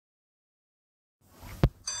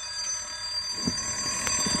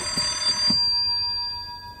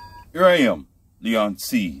Here I am, Leon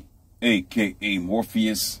C., a.k.a.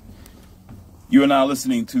 Morpheus. You are now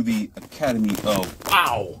listening to the Academy of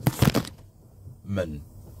Men.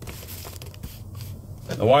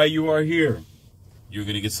 And while you are here, you're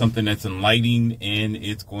going to get something that's enlightening, and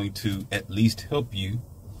it's going to at least help you.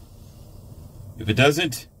 If it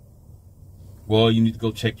doesn't, well, you need to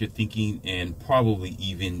go check your thinking and probably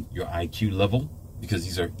even your IQ level, because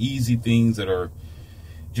these are easy things that are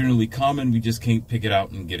generally common. We just can't pick it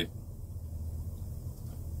out and get it.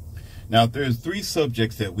 Now, there's three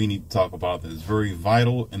subjects that we need to talk about that is very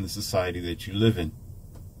vital in the society that you live in.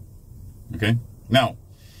 Okay? Now,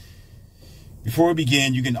 before we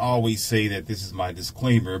begin, you can always say that this is my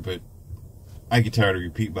disclaimer, but I get tired of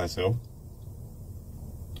repeating myself.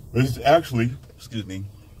 This is actually, excuse me,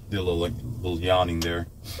 did a little yawning there.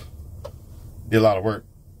 Did a lot of work.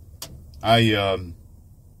 I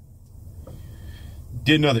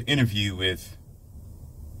did another interview with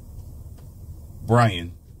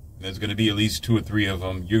Brian. There's going to be at least 2 or 3 of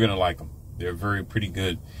them. You're going to like them. They're pretty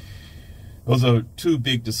good. Those are 2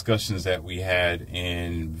 big discussions that we had,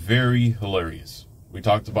 and very hilarious. We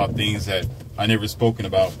talked about things that I never spoken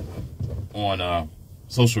about on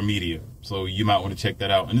social media. So you might want to check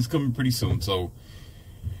that out. And it's coming pretty soon. So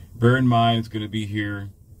bear in mind, it's going to be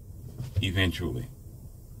here eventually.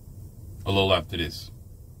 A little after this.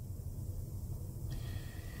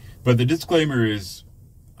 But the disclaimer is,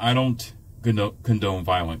 I don't condone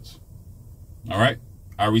violence. All right?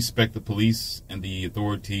 I respect the police and the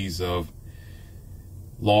authorities of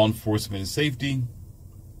law enforcement and safety,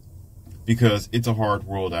 because it's a hard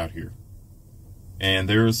world out here. And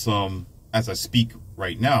there is some, as I speak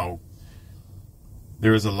right now,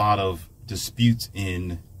 there is a lot of disputes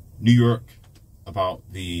in New York about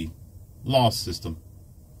the law system.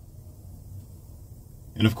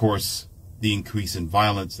 And of course, the increase in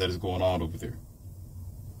violence that is going on over there.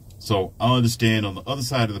 So I understand on the other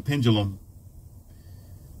side of the pendulum,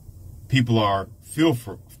 people are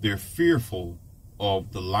fearful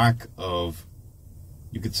of the lack of,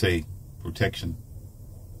 you could say, protection.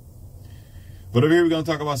 But over here, we're going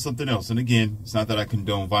to talk about something else. And again, it's not that I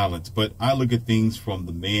condone violence, but I look at things from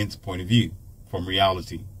the man's point of view, from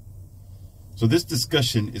reality. So this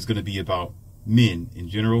discussion is going to be about men in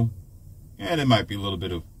general, and there might be a little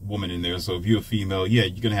bit of woman in there. So if you're a female, yeah,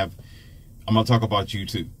 you're going to have, I'm going to talk about you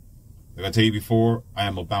too. Like I tell you before, I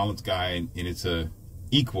am a balanced guy, and it's a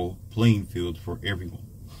equal playing field for everyone.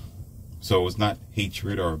 So it's not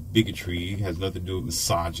hatred or bigotry. It has nothing to do with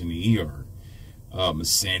misogyny or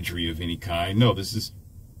misandry of any kind. No, this is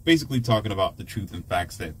basically talking about the truth and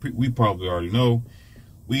facts that we probably already know.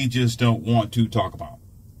 We just don't want to talk about.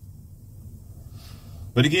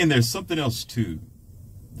 But again, there's something else too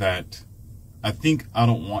that I think I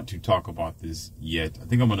don't want to talk about this yet. I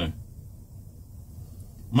think I'm gonna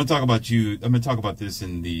talk about you. I'm gonna talk about this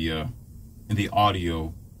in the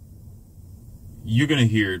audio. You're gonna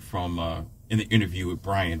hear it from in the interview with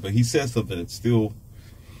Brian, but he said something that's still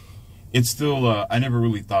I never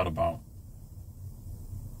really thought about.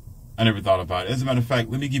 I never thought about it. As a matter of fact,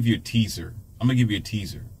 let me give you a teaser. I'm gonna give you a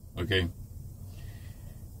teaser, okay?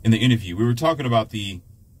 In the interview, we were talking about the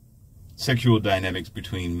sexual dynamics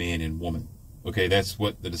between man and woman. Okay, that's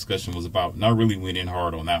what the discussion was about. And I really went in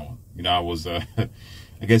hard on that one. You know, I was, I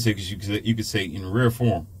guess you could say in rare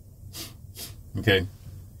form. Okay.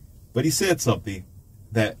 But he said something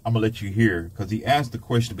that I'm going to let you hear, because he asked the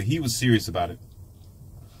question, but he was serious about it.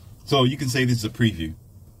 So you can say this is a preview.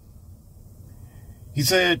 He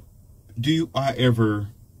said, do I ever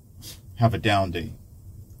have a down day?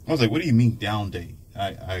 I was like, what do you mean down day?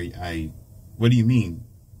 What do you mean?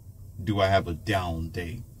 Do I have a down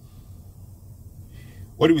day?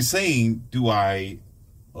 What he was saying, do I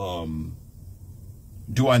not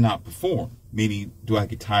perform? Meaning, do I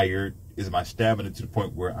get tired? Is my stamina to the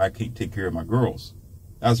point where I can't take care of my girls?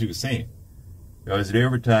 That's what he was saying. You know, is there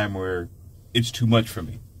ever a time where it's too much for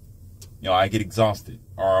me? You know, I get exhausted,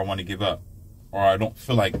 or I want to give up, or I don't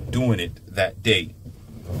feel like doing it that day.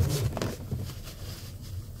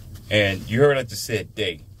 And you heard I just said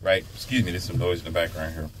day, right? Excuse me, there's some noise in the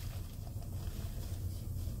background here.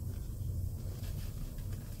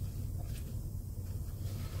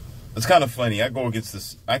 It's kind of funny. I go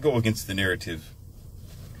against the narrative.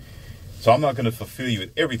 So I'm not going to fulfill you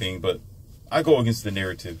with everything, but I go against the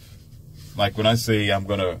narrative. Like when I say I'm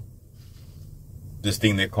going to, this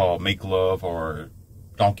thing they call make love or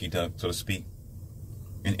donkey duck, so to speak,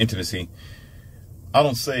 in intimacy, I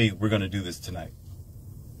don't say we're going to do this tonight.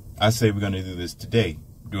 I say we're going to do this today,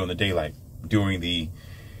 during the daylight, during the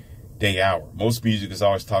day hour. Most music is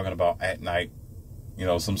always talking about at night. You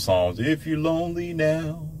know, some songs, if you're lonely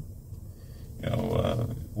now, you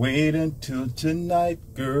know, Wait until tonight,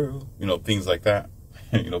 girl. You know, things like that.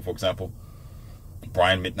 You know, for example,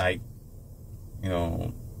 Brian Midnight. You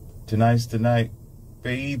know, tonight's tonight,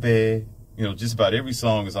 baby. You know, just about every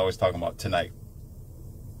song is always talking about tonight.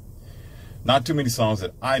 Not too many songs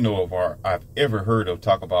that I know of or I've ever heard of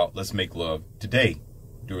talk about let's make love today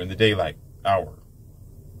during the daylight hour.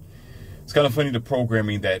 It's kind of funny the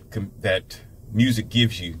programming that music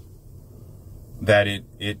gives you, that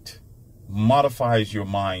it modifies your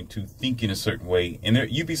mind to think in a certain way. And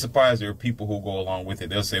you'd be surprised there are people who go along with it.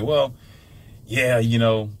 They'll say, well, yeah, you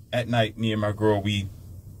know, at night, me and my girl,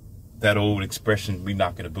 that old expression, we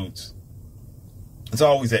knocking the boots. It's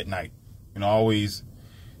always at night, you know, always,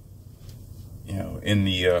 you know, in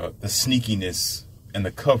the sneakiness and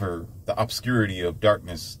the cover, the obscurity of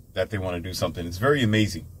darkness that they want to do something. It's very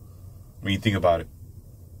amazing when you think about it.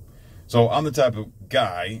 So I'm the type of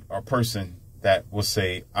guy or person that will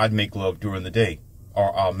say I'd make love during the day,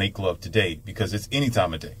 or I'll make love today, because it's any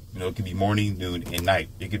time of day. You know, it could be morning, noon, and night.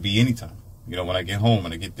 It could be any time. You know, when I get home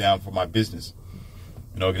and I get down for my business,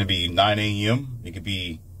 you know, it can be 9 a.m. It could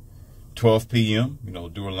be 12 p.m. You know,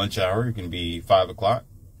 during lunch hour. It can be 5 o'clock,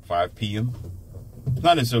 5 p.m. It's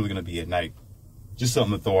not necessarily going to be at night. Just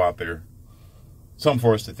something to throw out there. Something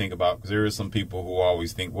for us to think about, because there is some people who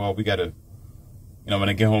always think, well, we got to, you know, when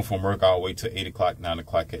I get home from work, I'll wait till 8 o'clock, 9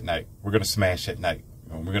 o'clock at night. We're going to smash at night.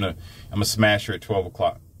 You know, I'm going to smash her at 12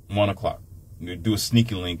 o'clock, 1 o'clock. I'm going to do a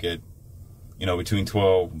sneaky link at, you know, between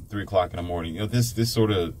 12 and 3 o'clock in the morning. You know, this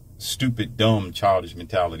sort of stupid, dumb, childish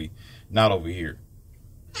mentality. Not over here.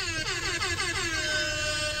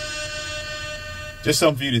 Just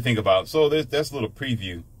something for you to think about. So that's a little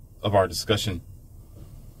preview of our discussion.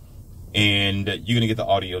 And you're going to get the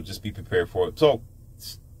audio. Just be prepared for it. So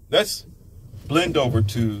let's blend over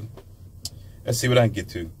to, let's see what I can get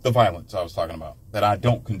to. The violence I was talking about that I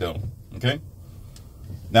don't condone. Okay.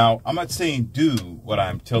 Now, I'm not saying do what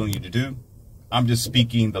I'm telling you to do. I'm just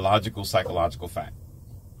speaking the logical, psychological fact.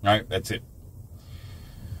 All right. That's it.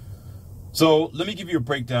 So let me give you a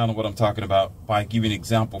breakdown of what I'm talking about by giving an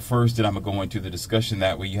example first. Then I'm going to go into the discussion.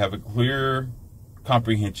 That way you have a clear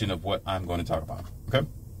comprehension of what I'm going to talk about. Okay.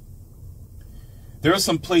 There are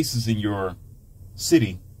some places in your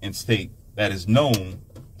city and state that is known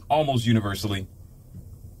almost universally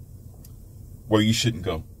where you shouldn't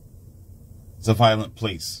go. It's a violent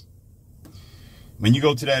place. When you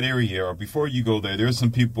go to that area, or before you go there, there's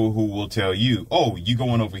some people who will tell you, oh, you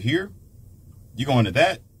going over here? You going to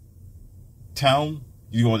that town?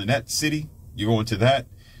 You going to that city? You going to that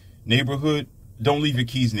neighborhood? Don't leave your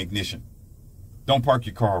keys in the ignition. Don't park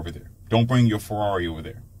your car over there. Don't bring your Ferrari over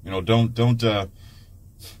there. You know, don't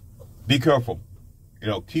be careful. You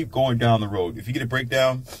know, keep going down the road. If you get a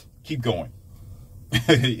breakdown, keep going.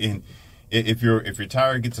 And if your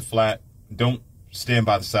tire gets a flat, don't stand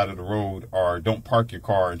by the side of the road, or don't park your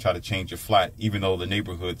car and try to change your flat, even though the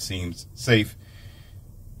neighborhood seems safe.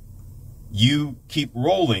 You keep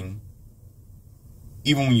rolling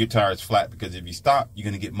even when your tire is flat, because if you stop, you're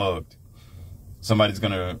going to get mugged. Somebody's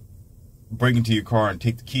going to break into your car and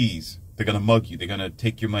take the keys. They're going to mug you. They're going to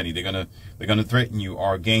take your money. They're going to threaten you,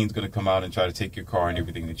 or a gang's going to come out and try to take your car and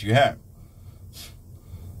everything that you have.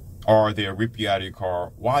 Or they'll rip you out of your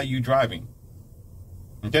car while you're driving.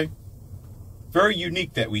 Okay? Very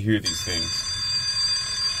unique that we hear these things.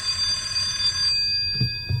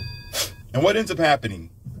 And what ends up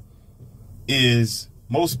happening is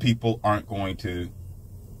most people aren't going to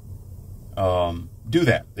do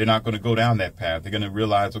that. They're not going to go down that path. They're going to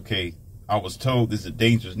realize, okay, I was told this is a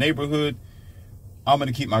dangerous neighborhood. I'm going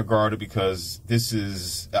to keep my guard up, because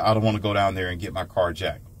I don't want to go down there and get my car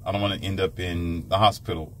jacked. I don't want to end up in the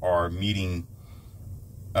hospital or meeting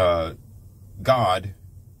God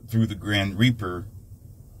through the Grand Reaper,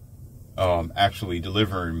 actually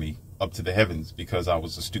delivering me up to the heavens because I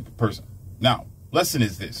was a stupid person. Now, lesson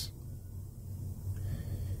is this.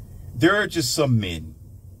 There are just some men,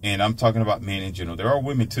 and I'm talking about men in general. There are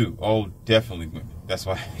women too. Oh, definitely women. That's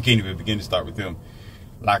why I can't even begin to start with them.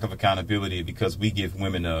 Lack of accountability, because we give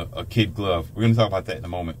women a kid glove. We're going to talk about that in a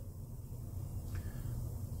moment.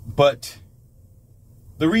 But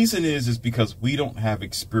the reason is because we don't have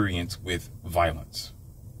experience with violence.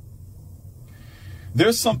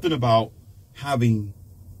 There's something about having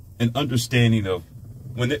an understanding of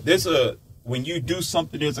when you do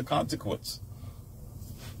something, there's a consequence.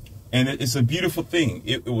 And it's a beautiful thing.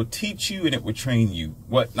 It will teach you and it will train you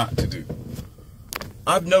what not to do.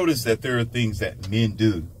 I've noticed that there are things that men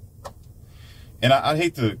do. And I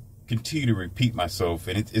hate to continue to repeat myself.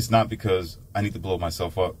 And it's not because I need to blow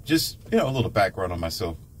myself up. Just, a little background on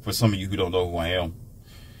myself for some of you who don't know who I am.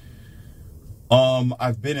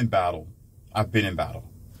 I've been in battle.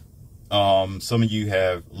 Some of you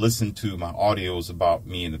have listened to my audios about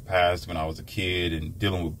me in the past when I was a kid and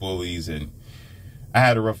dealing with bullies, and I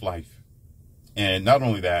had a rough life. And not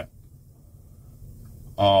only that,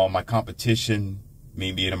 my competition,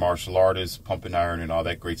 me being a martial artist, pumping iron and all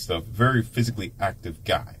that great stuff, very physically active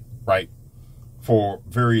guy, right? For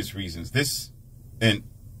various reasons. This, and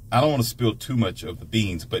I don't want to spill too much of the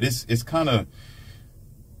beans, but it's kind of,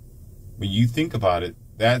 when you think about it,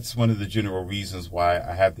 that's one of the general reasons why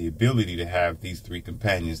I have the ability to have these three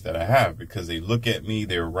companions that I have, because they look at me,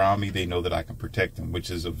 they're around me, they know that I can protect them,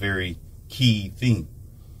 which is a very key thing.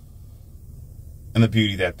 And the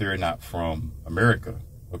beauty that they're not from America.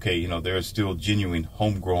 Okay, you know, there are still genuine,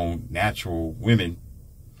 homegrown, natural women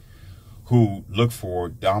who look for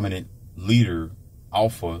dominant leader,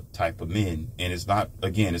 alpha type of men. And it's not,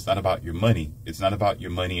 again, it's not about your money. It's not about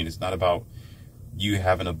your money, and it's not about you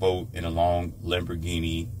having a boat and a long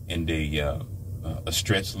Lamborghini and a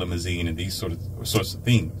stretch limousine and these sorts of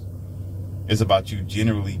things. It's about you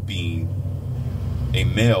generally being a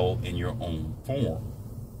male in your own form.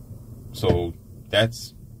 So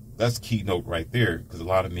that's keynote right there, because a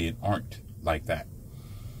lot of men aren't like that.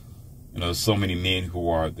 You know, there's so many men who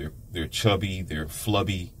are they're chubby, they're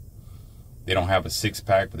flubby, they don't have a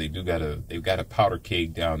six-pack, but they've got a powder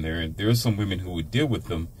keg down there. And there are some women who would deal with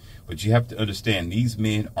them, but you have to understand these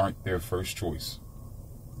men aren't their first choice.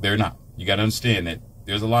 They're not. You got to understand that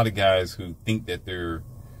there's a lot of guys who think that they're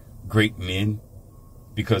great men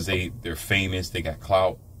because they're famous, they got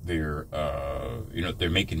clout, they're they're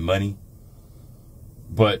making money.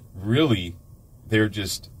 But really, they're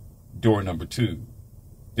just door number two.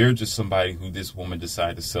 They're just somebody who this woman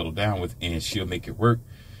decided to settle down with, and she'll make it work,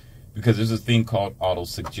 because there's a thing called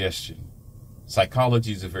auto-suggestion.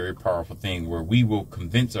 Psychology is a very powerful thing where we will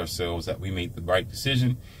convince ourselves that we made the right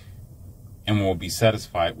decision, and we'll be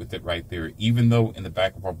satisfied with it right there, even though in the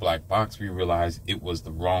back of our black box we realize it was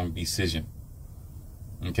the wrong decision.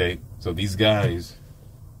 Okay, so these guys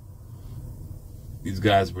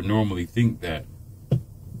would normally think that.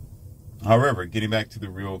 However, getting back to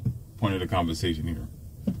the real point of the conversation here,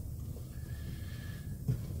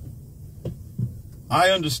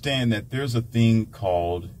 I understand that there's a thing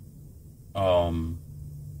called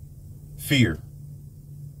fear,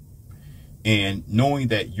 and knowing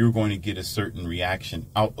that you're going to get a certain reaction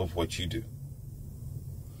out of what you do.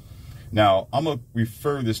 Now, I'm going to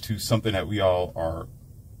refer this to something that we all are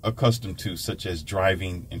accustomed to, such as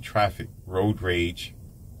driving in traffic, road rage.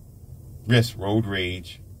 Yes, road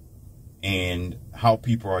rage, and how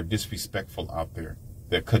people are disrespectful out there.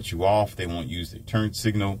 They'll cut you off. They won't use their turn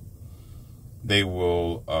signal. They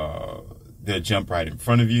will, they'll jump right in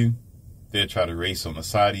front of you. They'll try to race on the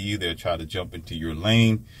side of you. They'll try to jump into your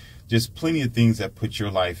lane. Just plenty of things that put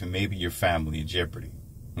your life and maybe your family in jeopardy.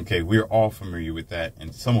 Okay, we're all familiar with that.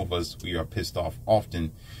 And some of us, we are pissed off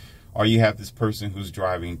often. Or you have this person who's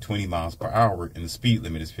driving 20 miles per hour and the speed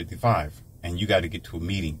limit is 55. And you got to get to a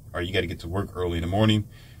meeting, or you got to get to work early in the morning.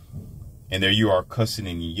 And there you are cussing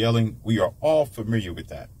and yelling. We are all familiar with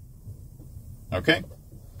that. Okay?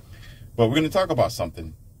 But we're going to talk about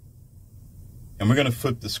something. And we're going to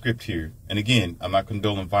flip the script here. And again, I'm not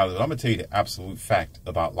condoning violence, but I'm going to tell you the absolute fact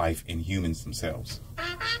about life and humans themselves.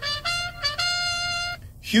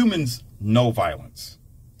 Humans know violence.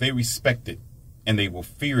 They respect it. And they will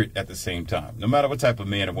fear it at the same time. No matter what type of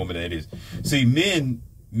man or woman that is. See, men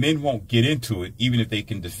won't get into it even if they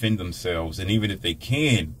can defend themselves. And even if they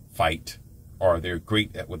can fight, or they're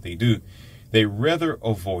great at what they do, they rather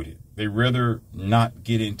avoid it. They rather not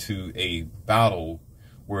get into a battle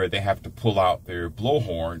where they have to pull out their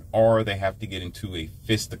blowhorn, or they have to get into a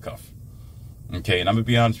fisticuff. Okay, and I'm going to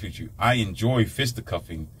be honest with you. I enjoy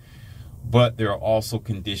fisticuffing, but there are also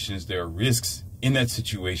conditions, there are risks in that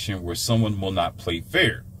situation where someone will not play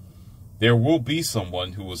fair. There will be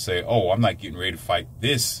someone who will say, oh, I'm not getting ready to fight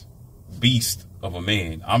this beast of a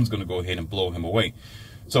man. I'm just going to go ahead and blow him away.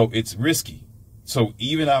 So it's risky. So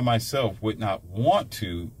even I myself would not want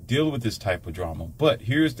to deal with this type of drama. But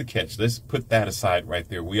here's the catch. Let's put that aside right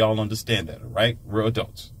there. We all understand that, all right? We're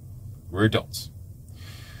adults. We're adults.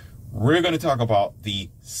 We're going to talk about the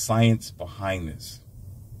science behind this.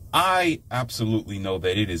 I absolutely know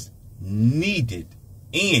that it is needed,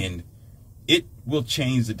 and it will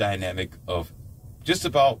change the dynamic of just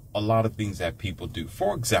about a lot of things that people do.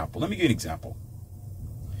 For example, let me give you an example.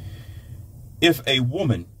 If a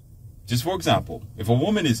woman, just for example, if a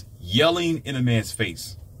woman is yelling in a man's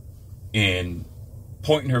face and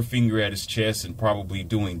pointing her finger at his chest and probably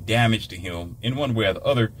doing damage to him in one way or the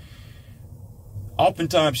other,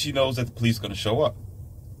 oftentimes she knows that the police are going to show up.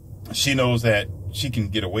 She knows that she can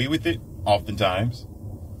get away with it, oftentimes.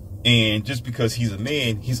 And just because he's a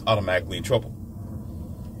man, he's automatically in trouble.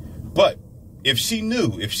 But if she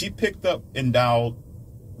knew, if she picked up and dialed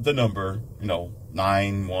the number,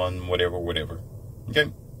 9-1, whatever,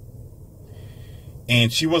 okay?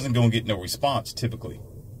 And she wasn't going to get no response typically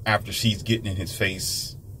after she's getting in his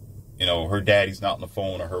face, her daddy's not on the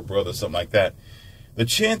phone or her brother, something like that. The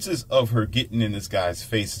chances of her getting in this guy's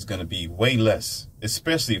face is going to be way less,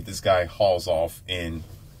 especially if this guy hauls off, and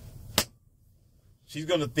she's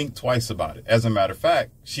going to think twice about it. As a matter of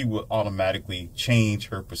fact, she will automatically change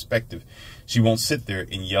her perspective. She won't sit there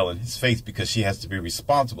and yell in his face because she has to be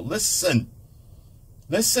responsible. Listen,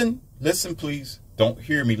 please. Don't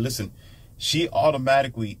hear me. Listen. She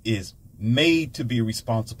automatically is made to be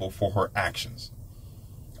responsible for her actions.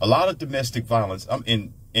 A lot of domestic violence,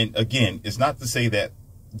 and again, it's not to say that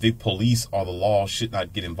the police or the law should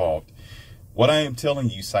not get involved. What I am telling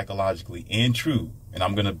you psychologically and true, and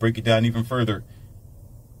I'm going to break it down even further,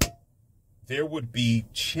 there would be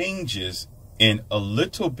changes and a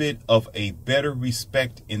little bit of a better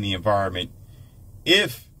respect in the environment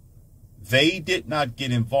if they did not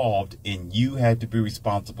get involved and you had to be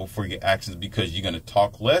responsible for your actions, because you're going to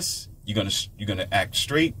talk less, you're going to act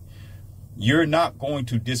straight. You're not going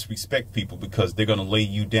to disrespect people because they're going to lay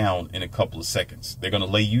you down in a couple of seconds. They're going to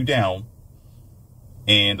lay you down,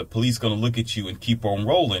 and the police going to look at you and keep on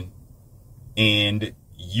rolling, and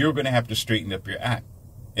you're going to have to straighten up your act.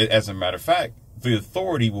 As a matter of fact, the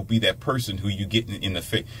authority will be that person who you get in the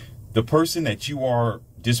face. The person that you are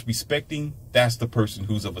disrespecting, that's the person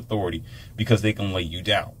who's of authority, because they can lay you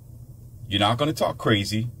down. You're not going to talk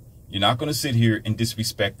crazy. You're not going to sit here and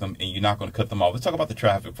disrespect them, and you're not going to cut them off. Let's talk about the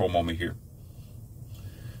traffic for a moment here.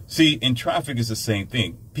 See, in traffic is the same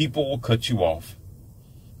thing. People will cut you off.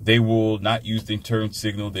 They will not use the turn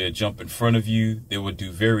signal. They'll jump in front of you. They will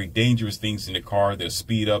do very dangerous things in the car. They'll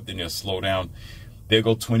speed up, then they'll slow down. They'll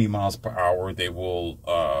go 20 miles per hour. They will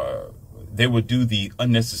do the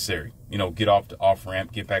unnecessary, get off the off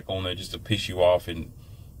ramp, get back on there just to piss you off. And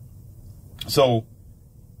so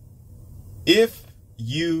if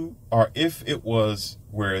it was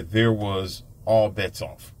where there was all bets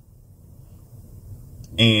off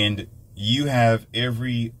and you have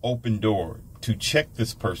every open door to check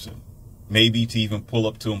this person, maybe to even pull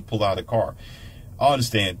up to him, pull out a car. I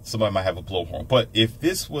understand somebody might have a blowhorn, but if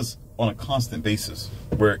this was on a constant basis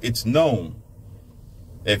where it's known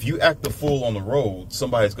if you act a fool on the road,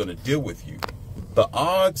 somebody's going to deal with you, the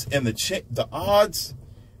odds and the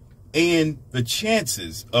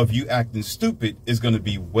chances of you acting stupid is going to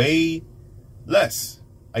be way less.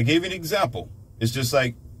 I gave you an example. It's just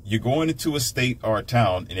like you're going into a state or a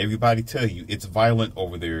town and everybody tell you it's violent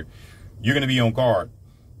over there. You're going to be on guard.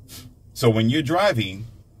 So when you're driving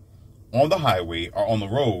on the highway or on the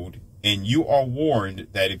road and you are warned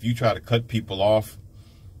that if you try to cut people off,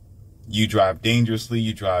 you drive dangerously,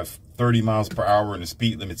 you drive 30 miles per hour and the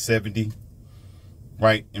speed limit 70,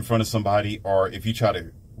 right, in front of somebody, or if you try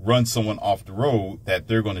to run someone off the road, that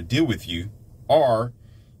they're going to deal with you, or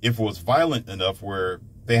if it was violent enough where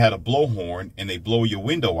they had a blowhorn and they blow your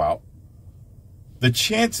window out, the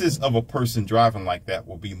chances of a person driving like that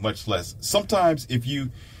will be much less. Sometimes the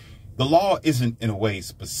law isn't in a way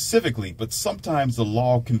specifically, but sometimes the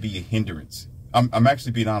law can be a hindrance. I'm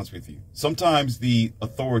actually being honest with you. Sometimes the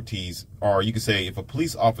authorities, or you could say if a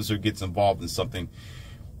police officer gets involved in something,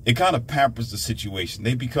 it kind of pampers the situation.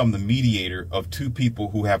 They become the mediator of two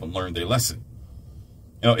people who haven't learned their lesson.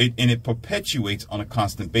 And it perpetuates on a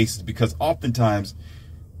constant basis, because oftentimes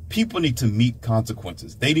people need to meet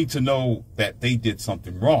consequences. They need to know that they did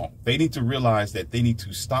something wrong. They need to realize that they need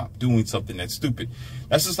to stop doing something that's stupid.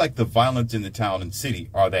 That's just like the violence in the town and city,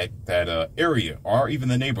 or that area, or even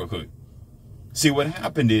the neighborhood. See, what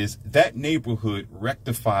happened is that neighborhood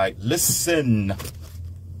rectified. Listen,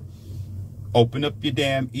 open up your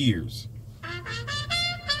damn ears.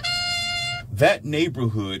 That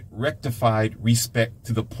neighborhood rectified respect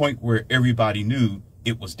to the point where everybody knew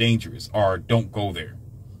it was dangerous, or don't go there.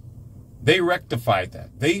 They rectified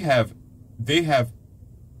that. They have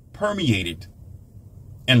permeated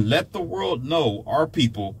and let the world know, our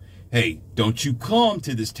people, hey, don't you come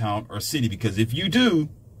to this town or city, because if you do,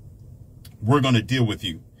 we're going to deal with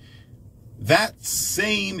you. That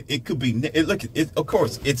same, it could be, of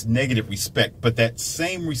course, it's negative respect, but that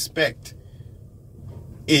same respect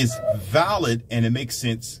is valid and it makes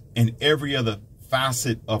sense in every other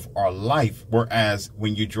facet of our life. Whereas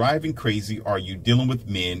when you're driving crazy or you're dealing with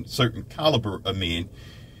men, certain caliber of men,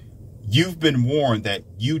 you've been warned that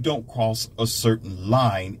you don't cross a certain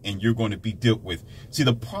line and you're going to be dealt with. See,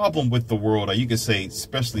 the problem with the world, or you could say,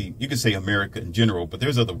 especially, you could say America in general, but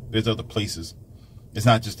there's other places. It's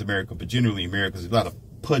not just America, but generally America. There's a lot of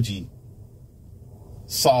pudgy,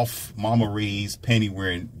 soft, mama raised, panty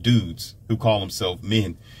wearing dudes who call themselves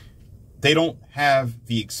men. They don't have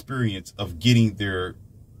the experience of getting their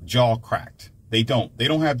jaw cracked. They don't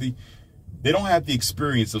have the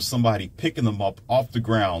experience of somebody picking them up off the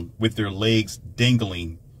ground with their legs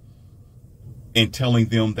dangling and telling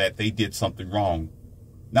them that they did something wrong.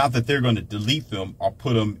 Not that they're going to delete them or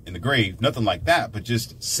put them in the grave, nothing like that, but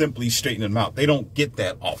just simply straighten them out. They don't get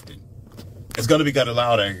that often. It's going to be kind of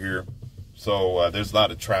loud out here. So there's a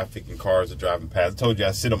lot of traffic and cars are driving past. I told you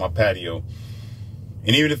I sit on my patio.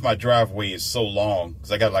 And even if my driveway is so long,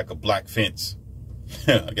 because I got like a black fence,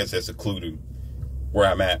 I guess that's secluded where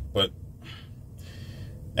I'm at. But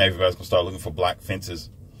everybody's going to start looking for black fences.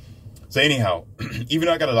 So anyhow, even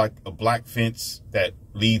though I got like a black fence that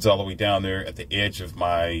leads all the way down there at the edge of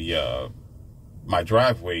my my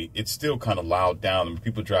driveway, it's still kind of loud down. And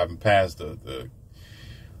people driving past, the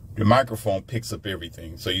microphone picks up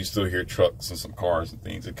everything. So you still hear trucks and some cars and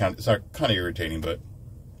things. It's kind of irritating, but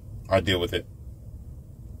I deal with it.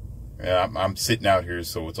 Yeah, I'm sitting out here,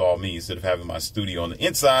 so it's all me. Instead of having my studio on the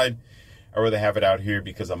inside, I'd rather have it out here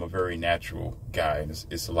because I'm a very natural guy, and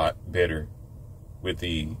it's a lot better with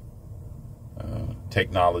the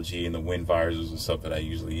technology and the wind visors and stuff that I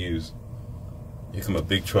usually use. Here come a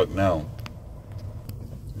big truck now.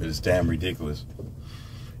 It's damn ridiculous.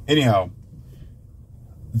 Anyhow,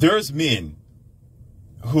 there's men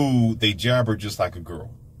who they jabber just like a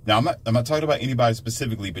girl. Now, I'm not talking about anybody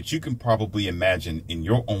specifically, but you can probably imagine in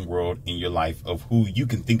your own world, in your life, of who you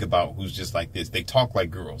can think about who's just like this. They talk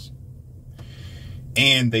like girls.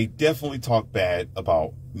 And they definitely talk bad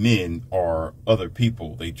about men or other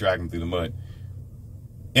people. They drag them through the mud.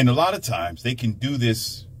 And a lot of times they can do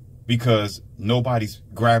this because nobody's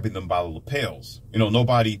grabbing them by the lapels. You know,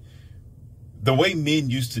 the way men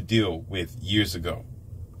used to deal with years ago,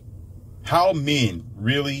 how men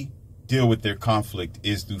really deal with their conflict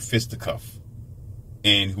is through fisticuff.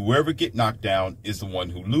 And whoever get knocked down is the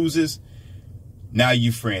one who loses. Now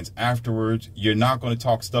you friends afterwards. You're not going to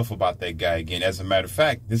talk stuff about that guy again. As a matter of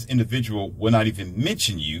fact, this individual will not even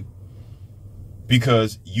mention you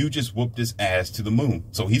because you just whooped his ass to the moon.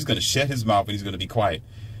 So he's going to shut his mouth and he's going to be quiet.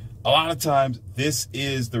 A lot of times this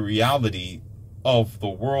is the reality of the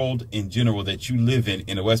world in general that you live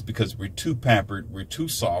in the West, because we're too pampered, we're too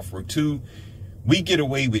soft, we get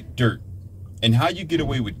away with dirt. And how you get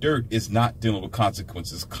away with dirt is not dealing with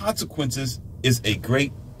consequences. Consequences is a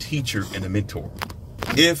great teacher and a mentor.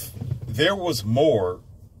 If there was more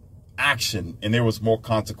action and there was more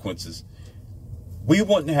consequences, we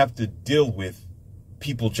wouldn't have to deal with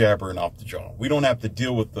people jabbering off the jaw. We don't have to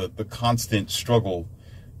deal with the constant struggle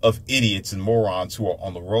of idiots and morons who are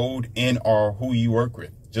on the road and are who you work with.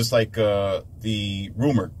 Just like the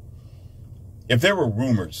rumor. If there were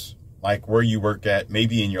rumors, like where you work at,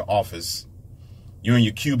 maybe in your office, you're in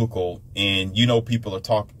your cubicle, and you know people are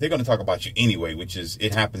talking, they're going to talk about you anyway, which is,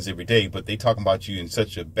 it happens every day, but they talking about you in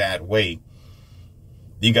such a bad way.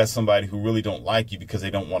 You got somebody who really don't like you because they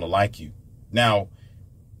don't want to like you. Now,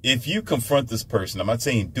 if you confront this person, I'm not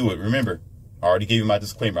saying do it. Remember, I already gave you my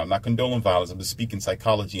disclaimer. I'm not condoning violence. I'm just speaking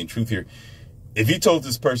psychology and truth here. If you told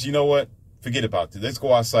this person, you know what, forget about this. Let's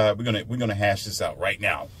go outside. We're gonna hash this out right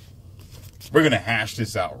now. We're gonna hash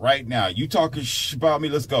this out right now. You talking about me?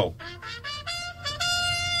 Let's go.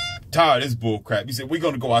 Tired of this bull crap. You said we're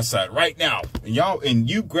gonna go outside right now, and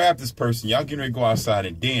you grab this person. Y'all getting ready to go outside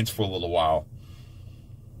and dance for a little while.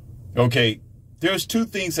 Okay, there's two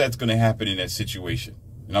things that's gonna happen in that situation.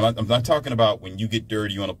 And I'm not talking about when you get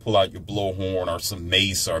dirty, you want to pull out your blowhorn or some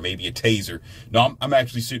mace or maybe a taser. No, I'm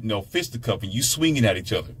actually sitting there fisticuffing you, swinging at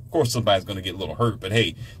each other. Of course, somebody's going to get a little hurt, but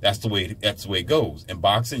hey, that's the way it goes. In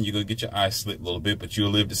boxing, you're going to get your eyes slit a little bit, but you'll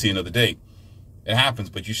live to see another day. It happens,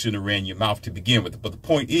 but you shouldn't have ran your mouth to begin with. But the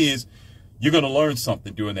point is, you're going to learn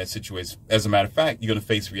something during that situation. As a matter of fact, you're going to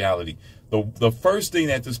face reality. The first thing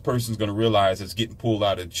that this person's going to realize that's getting pulled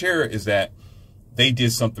out of the chair is that they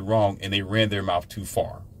did something wrong and they ran their mouth too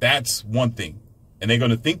far. That's one thing. And they're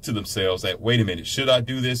going to think to themselves that, wait a minute, should I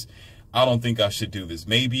do this? I don't think I should do this.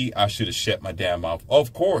 Maybe I should have shut my damn mouth.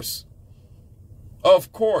 Of course.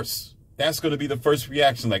 Of course. That's going to be the first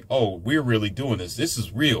reaction. Like, oh, we're really doing this. This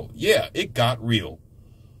is real. Yeah, it got real.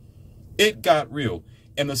 It got real.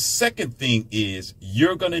 And the second thing is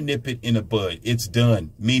you're going to nip it in the bud. It's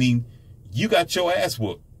done. Meaning you got your ass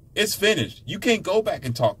whooped. It's finished. You can't go back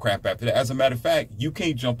and talk crap after that. As a matter of fact, you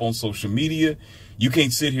can't jump on social media. You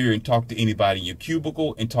can't sit here and talk to anybody in your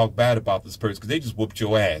cubicle and talk bad about this person because they just whooped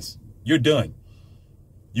your ass. You're done.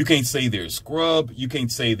 You can't say they're a scrub. You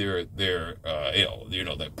can't say they're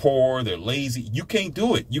poor, they're lazy. You can't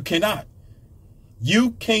do it. You cannot.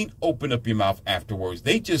 You can't open up your mouth afterwards.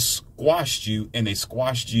 They just squashed you, and they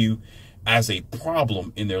squashed you as a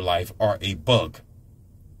problem in their life or a bug.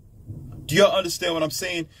 Do y'all understand what I'm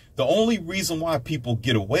saying? The only reason why people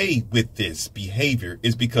get away with this behavior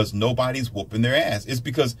is because nobody's whooping their ass. It's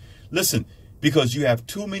because, listen, because you have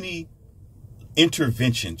too many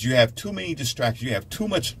interventions. You have too many distractions. You have too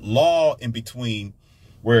much law in between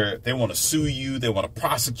where they want to sue you. They want to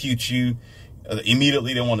prosecute you.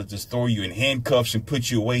 Immediately, they want to just throw you in handcuffs and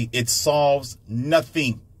put you away. It solves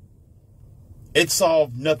nothing. It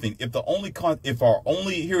solved nothing. If our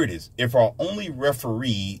only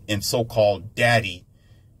referee and so-called daddy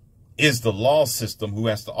is the law system who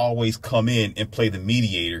has to always come in and play the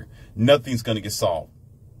mediator, nothing's going to get solved.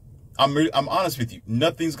 I'm honest with you.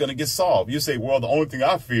 Nothing's going to get solved. You say, well, the only thing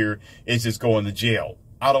I fear is just going to jail.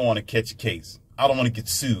 I don't want to catch a case. I don't want to get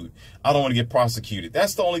sued. I don't want to get prosecuted.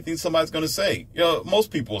 That's the only thing somebody's going to say. You know, most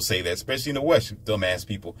people will say that, especially in the West, dumbass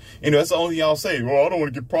people. You know, that's the only thing y'all say. Well, I don't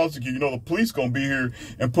want to get prosecuted. You know, the police going to be here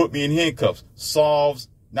and put me in handcuffs. Solves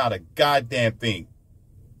not a goddamn thing.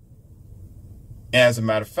 As a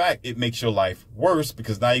matter of fact, it makes your life worse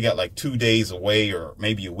because now you got like 2 days away or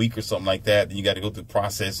maybe a week or something like that. Then you got to go through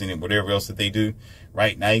processing and whatever else that they do.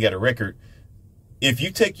 Right now you got a record. If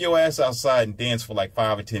you take your ass outside and dance for like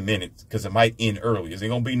 5 or 10 minutes, because it might end early, there's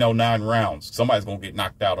going to be no 9 rounds. Somebody's going to get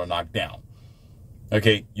knocked out or knocked down.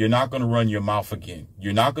 Okay, you're not going to run your mouth again.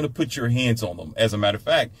 You're not going to put your hands on them. As a matter of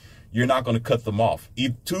fact, you're not going to cut them off.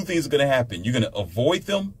 Two things are going to happen. You're going to avoid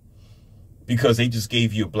them because they just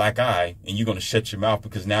gave you a black eye, and you're going to shut your mouth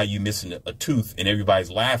because now you're missing a tooth and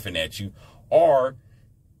everybody's laughing at you. Or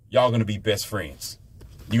y'all going to be best friends.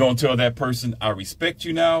 You're going to tell that person, I respect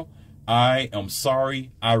you now. I am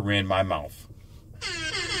sorry I ran my mouth.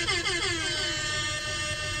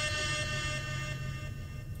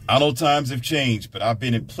 I know times have changed, but I've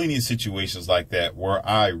been in plenty of situations like that where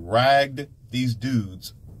I ragged these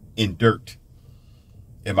dudes in dirt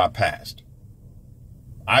in my past.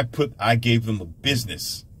 I gave them a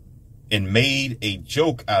business and made a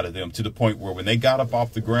joke out of them to the point where when they got up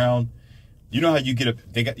off the ground, you know how you get up,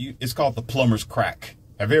 it's called the plumber's crack.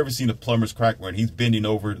 Have you ever seen a plumber's crack where he's bending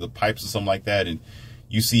over the pipes or something like that, and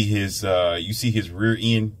you see his rear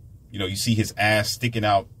end, you know, you see his ass sticking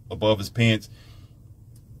out above his pants?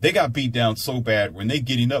 They got beat down so bad when they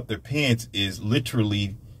getting up, their pants is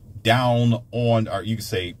literally down on, or you could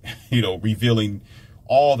say, you know, revealing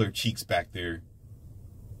all their cheeks back there,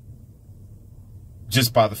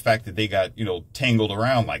 just by the fact that they got, you know, tangled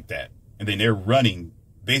around like that, and then they're running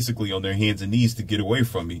basically on their hands and knees to get away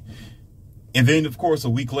from me. And then, of course, a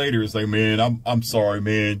week later, it's like, man, I'm sorry,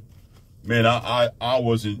 man. Man, I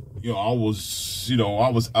wasn't, you know, I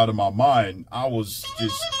was out of my mind. I was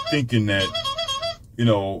just thinking that, you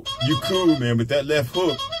know, you cool, man, but that left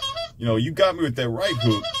hook, you know, you got me with that right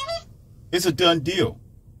hook. It's a done deal.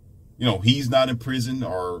 You know, he's not in prison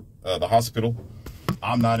or the hospital.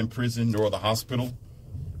 I'm not in prison nor the hospital,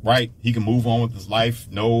 right? He can move on with his life.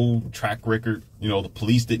 No track record. You know, the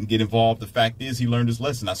police didn't get involved. The fact is he learned his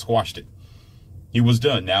lesson. I squashed it. He was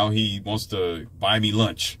done. Now he wants to buy me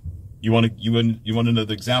lunch. You want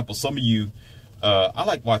another example? Some of you, I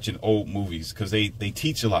like watching old movies because they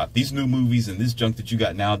teach a lot. These new movies and this junk that you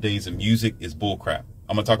got nowadays in music is bullcrap.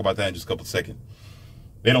 I'm going to talk about that in just a couple of seconds.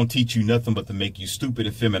 They don't teach you nothing but to make you stupid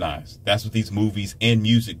and feminized. That's what these movies and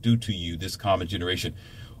music do to you, this common generation.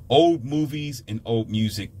 Old movies and old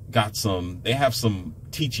music they have some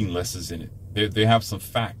teaching lessons in it. They have some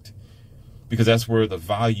fact. Because that's where the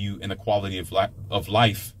value and the quality of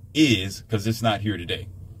life is, because it's not here today.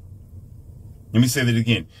 Let me say that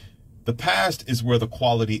again. The past is where the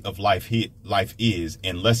quality of life is,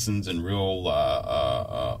 and lessons and real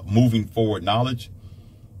moving forward knowledge.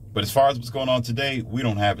 But as far as what's going on today, we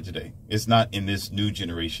don't have it today. It's not in this new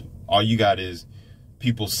generation. All you got is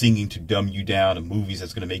people singing to dumb you down, and movies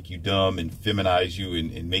that's going to make you dumb and feminize you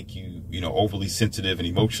and make you, you know, overly sensitive and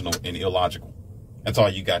emotional and illogical. That's all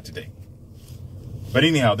you got today. But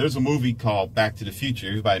anyhow, there's a movie called Back to the Future.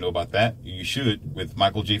 Everybody know about that. You should, with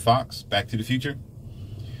Michael J. Fox, Back to the Future.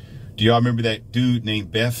 Do y'all remember that dude named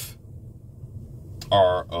Beth?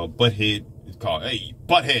 Or Butthead? It's called, hey,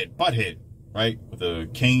 Butthead, right? With a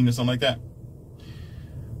cane or something like that.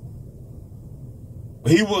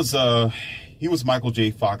 He was Michael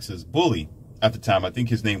J. Fox's bully at the time. I think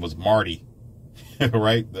his name was Marty,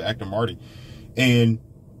 right? The actor Marty. And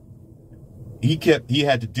he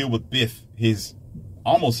had to deal with Biff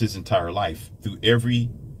almost his entire life through every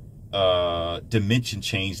dimension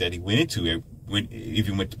change that he went into. If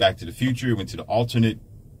he went back to the future, went to the alternate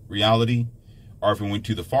reality, or if he went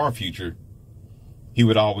to the far future, he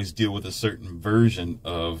would always deal with a certain version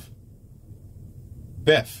of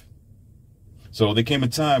Beth. So there came a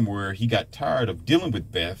time where he got tired of dealing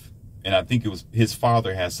with Beth, and I think it was his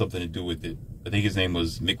father had something to do with it. I think his name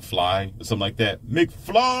was McFly or something like that.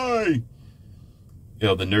 McFly! You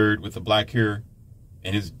know, the nerd with the black hair.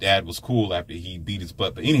 And his dad was cool after he beat his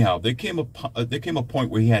butt. But anyhow, there came a point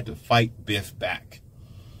where he had to fight Biff back.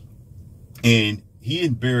 And he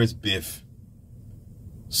embarrassed Biff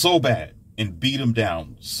so bad and beat him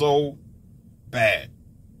down so bad,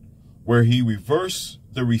 where he reversed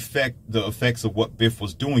the effects of what Biff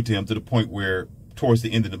was doing to him, to the point where towards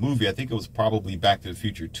the end of the movie, I think it was probably Back to the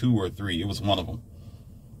Future 2 or 3, it was one of them,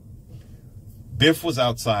 Biff was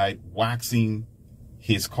outside waxing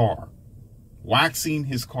his car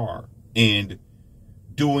and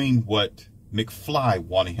doing what McFly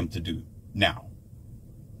wanted him to do now.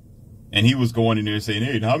 And he was going in there saying,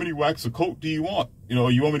 hey, how many wax of coat do you want? You know,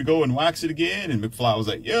 you want me to go and wax it again? And McFly was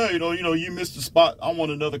like, yeah, you missed the spot. I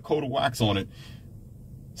want another coat of wax on it.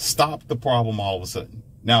 Stop the problem all of a sudden.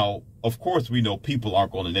 Now, of course, we know people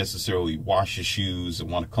aren't going to necessarily wash your shoes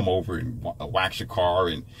and want to come over and wax your car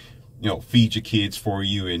and, feed your kids for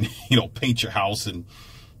you and, paint your house and,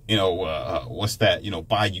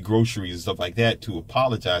 buy you groceries and stuff like that to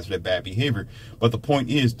apologize for that bad behavior. But the point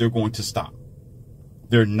is, they're going to stop.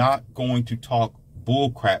 They're not going to talk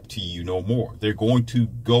bull crap to you no more. They're going to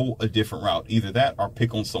go a different route. Either that or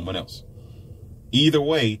pick on someone else. Either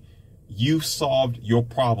way, you solved your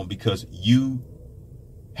problem because you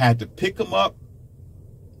had to pick them up,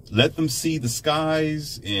 let them see the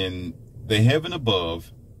skies and the heaven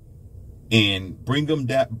above, and bring them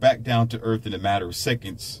back down to earth in a matter of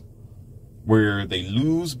seconds, where they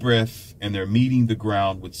lose breath and they're meeting the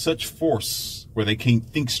ground with such force where they can't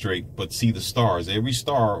think straight but see the stars, every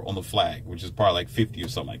star on the flag, which is probably like 50 or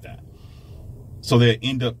something like that. So they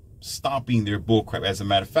end up stopping their bullcrap. As a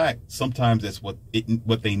matter of fact, sometimes that's what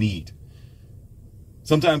they need.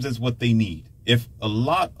 Sometimes that's what they need. If a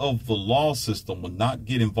lot of the law system will not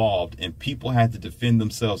get involved and people had to defend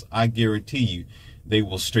themselves, I guarantee you they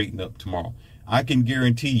will straighten up tomorrow. I can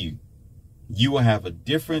guarantee you, you will have a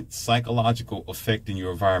different psychological effect in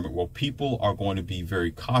your environment where people are going to be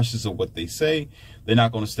very cautious of what they say. They're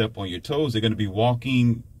not going to step on your toes. They're going to be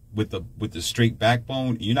walking with the straight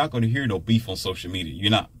backbone. You're not going to hear no beef on social media.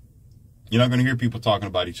 You're not going to hear people talking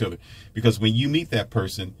about each other, because when you meet that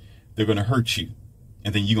person, they're going to hurt you.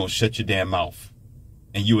 And then you're going to shut your damn mouth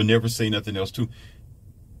and you will never say nothing else too.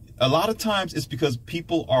 A lot of times it's because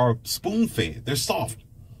people are spoon fed. They're soft.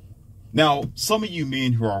 Now, some of you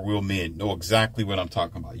men who are real men know exactly what I'm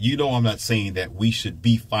talking about. You know, I'm not saying that we should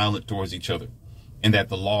be violent towards each other and that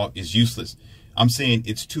the law is useless. I'm saying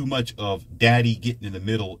it's too much of daddy getting in the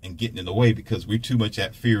middle and getting in the way, because we're too much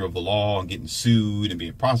at fear of the law and getting sued and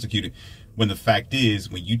being prosecuted. When the fact is,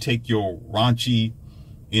 when you take your raunchy,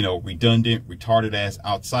 redundant, retarded ass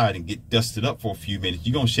outside and get dusted up for a few minutes,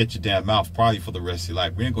 you're going to shut your damn mouth probably for the rest of your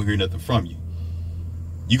life. We ain't going to hear nothing from you.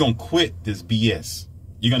 You're going to quit this BS.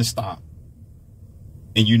 You're going to stop.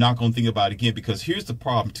 And you're not going to think about it again, because here's the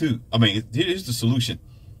problem too. I mean, here's the solution.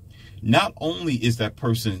 Not only is that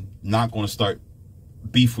person not going to start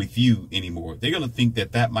beef with you anymore, they're going to think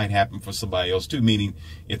that that might happen for somebody else too. Meaning,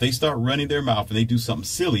 if they start running their mouth and they do something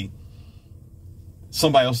silly,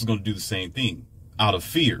 somebody else is going to do the same thing out of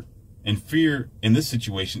fear. And fear in this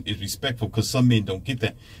situation is respectful, because some men don't get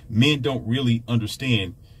that. Men don't really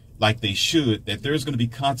understand, like they should, that there's going to be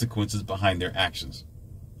consequences behind their actions.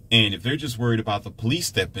 And if they're just worried about the police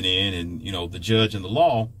stepping in and, the judge and the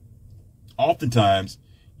law, oftentimes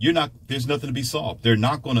there's nothing to be solved. They're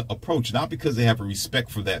not going to approach, not because they have a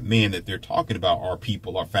respect for that man that they're talking about, our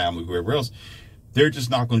people, our family, whoever else. They're just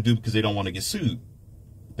not going to do it because they don't want to get sued.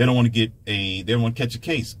 They don't want to catch a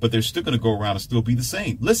case, but they're still going to go around and still be the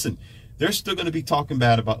same. Listen, they're still going to be talking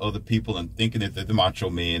bad about other people and thinking that they're the macho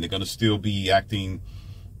man. They're going to still be acting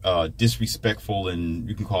disrespectful, and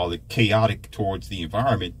you can call it chaotic towards the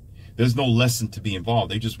environment. There's no lesson to be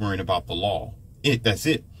involved. They're just worrying about the law. That's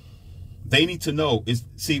it. They need to know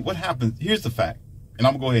see what happens. Here's the fact, and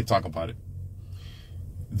I'm going to go ahead and talk about it.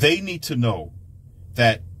 They need to know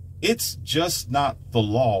that it's just not the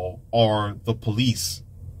law or the police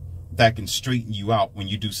that can straighten you out when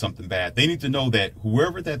you do something bad. They need to know that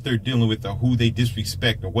whoever that they're dealing with, or who they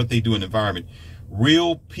disrespect, or what they do in the environment,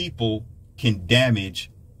 real people can damage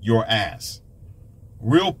your ass.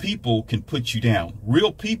 Real people can put you down.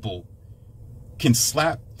 Real people can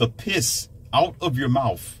slap the piss out of your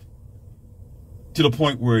mouth to the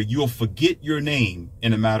point where you'll forget your name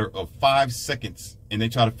in a matter of 5 seconds, and they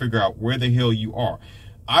try to figure out where the hell you are.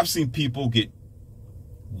 I've seen people get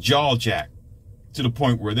jaw jacked to the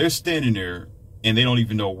point where they're standing there and they don't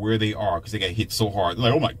even know where they are because they got hit so hard.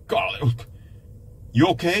 They're like, oh my God. You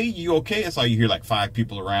okay? You okay? That's all you hear, like 5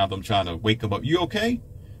 people around them trying to wake them up. You okay?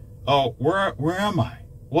 Oh, where am I?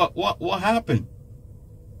 What happened?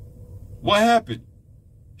 What happened?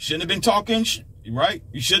 Shouldn't have been talking, right?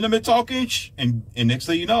 You shouldn't have been talking. And next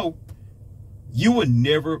thing you know, you would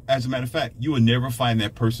never, as a matter of fact, you would never find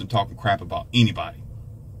that person talking crap about anybody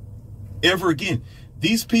ever again.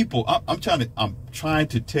 These people, I'm trying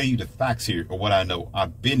to tell you the facts here of what I know.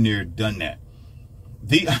 I've been there, done that.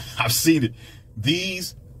 I've seen it.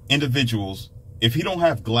 These individuals, if he don't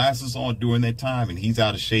have glasses on during that time and he's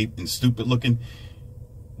out of shape and stupid looking,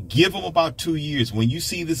 give him about 2 years. When you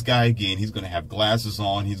see this guy again, he's going to have glasses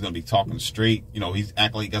on. He's going to be talking straight. You know, he's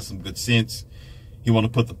acting like he got some good sense. He want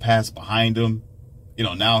to put the past behind him. You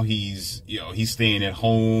know, now he's staying at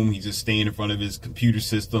home. He's just staying in front of his computer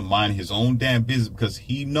system, minding his own damn business, because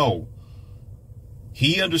he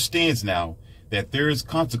understands now that there is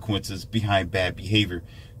consequences behind bad behavior.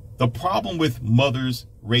 The problem with mothers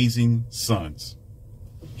raising sons.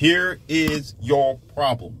 Here is your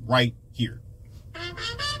problem right here.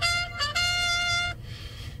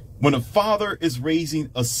 When a father is raising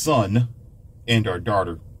a son and or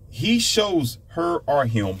daughter, he shows her or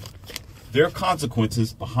him there are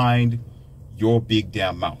consequences behind your big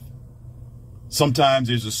damn mouth. Sometimes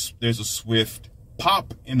there's a swift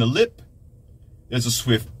pop in the lip. There's a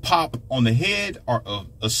swift pop on the head, or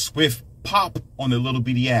a swift pop on the little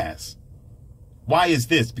bitty ass. Why is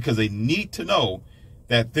this? Because they need to know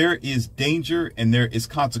that there is danger and there is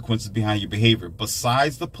consequences behind your behavior.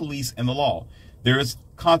 Besides the police and the law, there is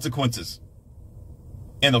consequences.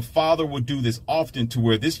 And the father will do this often, to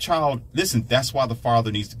where this child, listen, that's why the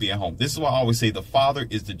father needs to be at home. This is why I always say the father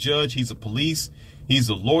is the judge. He's a police. He's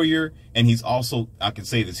a lawyer. And he's also, I can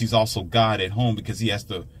say this, he's also God at home, because he has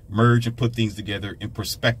to merge and put things together in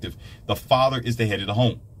perspective. The father is the head of the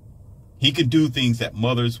home. He can do things that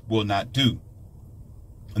mothers will not do.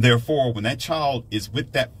 And therefore, when that child is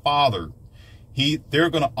with that father,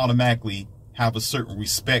 they're going to automatically have a certain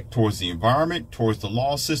respect towards the environment, towards the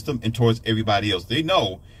law system, and towards everybody else. They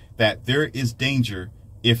know that there is danger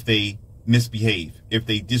if they misbehave, if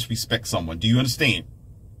they disrespect someone. Do you understand?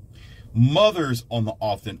 Mothers on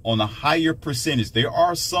the higher percentage, there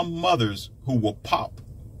are some mothers who will pop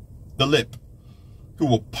the lip, who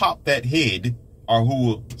will pop that head, or who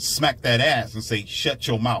will smack that ass and say, shut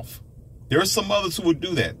your mouth. There are some mothers who would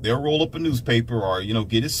do that. They'll roll up a newspaper, or,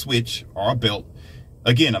 get a switch or a belt.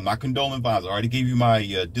 Again, I'm not condoning violence. I already gave you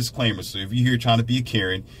my disclaimer. So if you're here trying to be a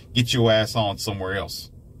Karen, get your ass on somewhere else.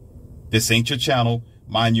 This ain't your channel.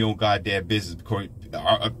 Mind your own goddamn business. Because,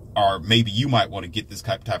 or maybe you might want to get this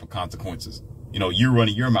type of consequences. You're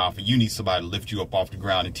running your mouth and you need somebody to lift you up off the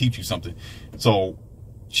ground and teach you something. So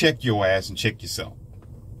check your ass and check yourself.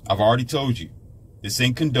 I've already told you, this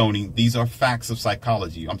ain't condoning. These are facts of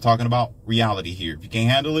psychology. I'm talking about reality here. If you can't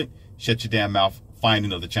handle it, shut your damn mouth. Find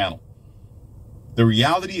another channel. The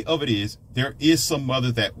reality of it is, there is some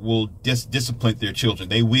mother that will discipline their children.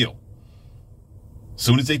 They will. As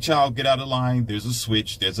soon as a child get out of line, there's a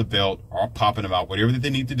switch, there's a belt, or popping them out, whatever that they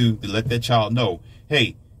need to do to let that child know,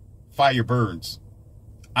 hey, fire burns.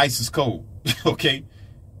 Ice is cold. Okay?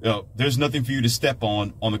 There's nothing for you to step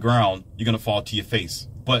on the ground. You're going to fall to your face.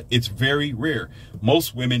 But it's very rare.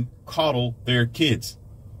 Most women coddle their kids.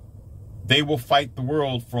 They will fight the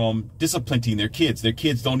world from disciplining their kids. Their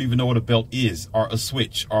kids don't even know what a belt is, or a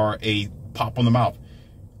switch, or a pop on the mouth.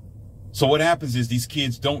 So what happens is, these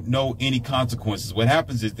kids don't know any consequences. What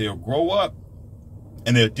happens is, they'll grow up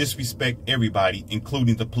and they'll disrespect everybody,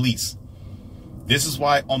 including the police. This is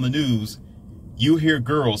why on the news, you hear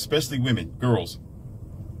girls, especially women, girls,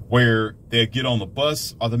 where they'll get on the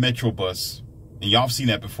bus or the metro bus, and y'all have seen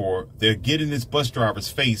that before. They'll get in this bus driver's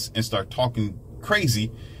face and start talking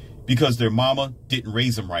crazy, because their mama didn't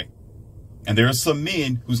raise them right. And there are some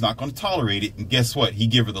men who's not going to tolerate it. And guess what? He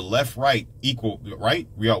give her the left, right, equal, right?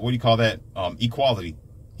 What do you call that? Equality.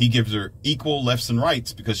 He gives her equal lefts and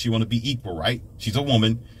rights because she want to be equal, right? She's a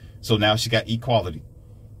woman. So now she got equality.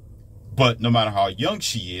 But no matter how young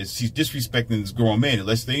she is, she's disrespecting this grown man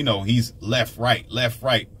unless they know he's left, right, left,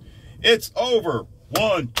 right. It's over.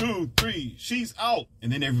 1, 2, 3. She's out.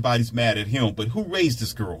 And then everybody's mad at him. But who raised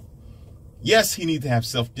this girl? Yes, he needs to have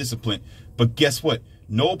self-discipline, but guess what?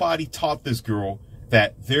 Nobody taught this girl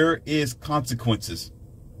that there is consequences.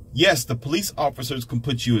 Yes, the police officers can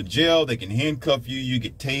put you in jail. They can handcuff you. You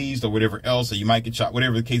get tased or whatever else, or you might get shot,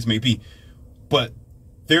 whatever the case may be. But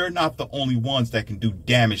they're not the only ones that can do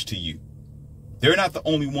damage to you. They're not the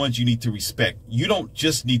only ones you need to respect. You don't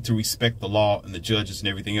just need to respect the law and the judges and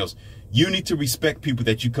everything else. You need to respect people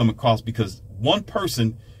that you come across, because one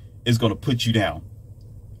person is going to put you down.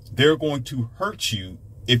 They're going to hurt you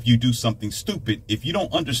if you do something stupid. If you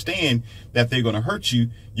don't understand that they're going to hurt you,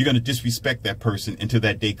 you're going to disrespect that person until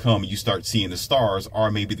that day comes and you start seeing the stars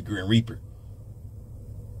or maybe the Grim Reaper.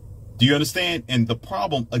 Do you understand? And the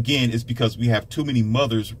problem, again, is because we have too many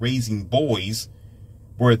mothers raising boys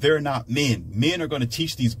where they're not men. Men are going to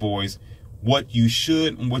teach these boys what you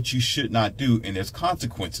should and what you should not do, and there's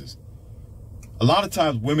consequences. A lot of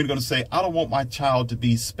times women are going to say, I don't want my child to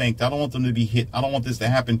be spanked. I don't want them to be hit. I don't want this to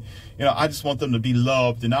happen. You know, I just want them to be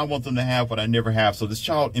loved, and I want them to have what I never have. So this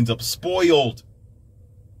child ends up spoiled.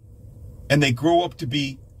 And they grow up to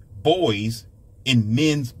be boys in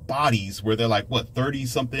men's bodies where they're like, what, 30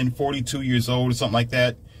 something, 42 years old or something like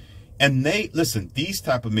that. And listen, these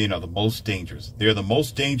type of men are the most dangerous. They're the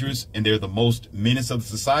most dangerous, and they're the most menace of the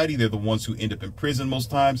society. They're the ones who end up in prison most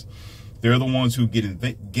times. They're the ones who get in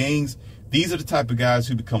gangs. These are the type of guys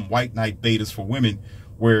who become white knight betas for women,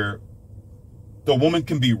 where the woman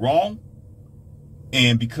can be wrong,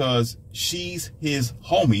 and because she's his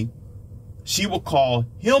homie, she will call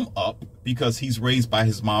him up because he's raised by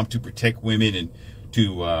his mom to protect women and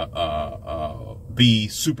to be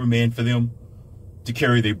Superman for them, to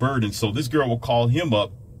carry their burden. So this girl will call him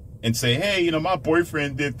up and say, hey, you know, my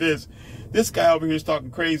boyfriend did this. This guy over here is talking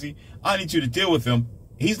crazy. I need you to deal with him.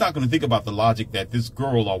 He's not going to think about the logic that this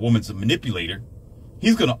girl or woman's a manipulator.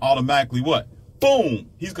 He's going to automatically what?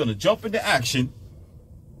 Boom. He's going to jump into action,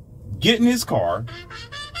 get in his car,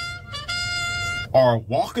 or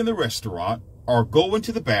walk in the restaurant, or go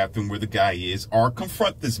into the bathroom where the guy is, or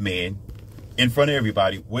confront this man in front of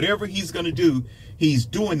everybody. Whatever he's going to do, he's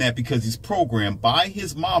doing that because he's programmed by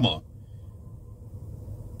his mama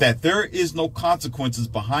that there is no consequences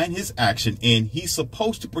behind his action, and he's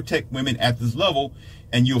supposed to protect women at this level.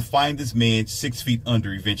 And you'll find this man 6 feet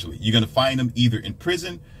under eventually. You're going to find him either in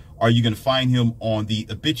prison, or you're going to find him on the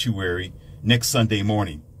obituary next Sunday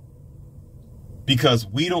morning. Because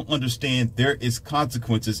we don't understand there is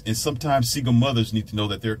consequences, and sometimes single mothers need to know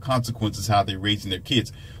that there are consequences how they're raising their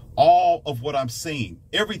kids. All of what I'm saying,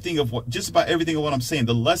 just about everything of what I'm saying,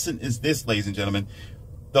 the lesson is this, ladies and gentlemen.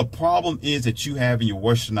 The problem is that you have in your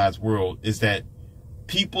westernized world is that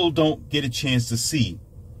people don't get a chance to see.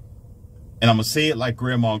 And I'm going to say it like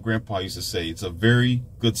grandma and grandpa used to say. It's a very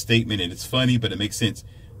good statement, and it's funny, but it makes sense.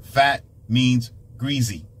 Fat means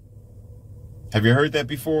greasy. Have you heard that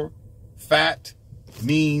before? Fat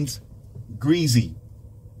means greasy.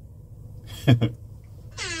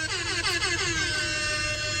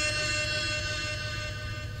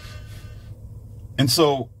 And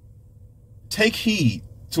so take heed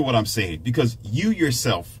to what I'm saying, because you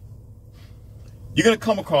yourself, you're going to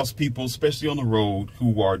come across people, especially on the road,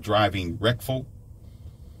 who are driving reckless.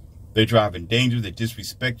 They're driving dangerous. They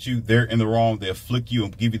disrespect you. They're in the wrong. They'll flick you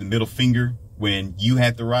and give you the middle finger when you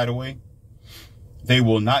had the right of way. They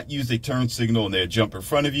will not use a turn signal, and they'll jump in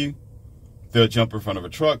front of you. They'll jump in front of a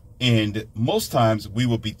truck. And most times we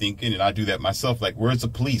will be thinking, and I do that myself, like, where's the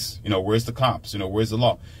police? You know, where's the cops? You know, where's the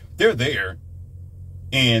law? They're there,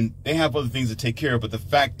 and they have other things to take care of. But the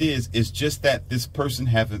fact is, it's just that this person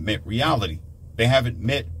haven't met reality. They haven't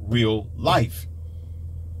met real life.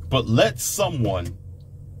 But let someone,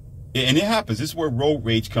 and it happens, this is where road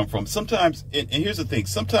rage come from. Sometimes, and here's the thing,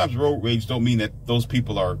 sometimes road rage don't mean that those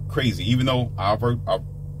people are crazy. Even though I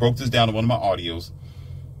broke this down in one of my audios,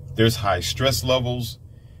 there's high stress levels.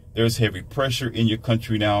 There's heavy pressure in your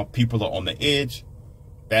country now. People are on the edge.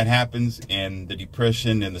 That happens, and the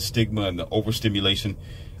depression and the stigma and the overstimulation.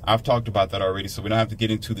 I've talked about that already, so we don't have to get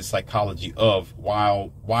into the psychology of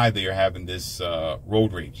why they are having this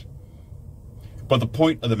road rage. But the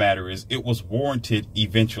point of the matter is, it was warranted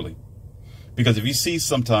eventually. Because if you see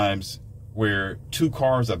sometimes where two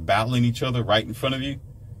cars are battling each other right in front of you,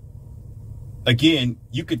 again,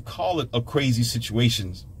 you could call it a crazy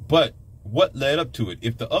situation, but what led up to it?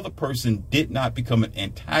 If the other person did not become an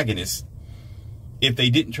antagonist, if they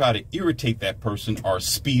didn't try to irritate that person or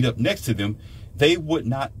speed up next to them, they would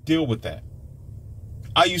not deal with that.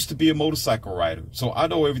 I used to be a motorcycle rider, so I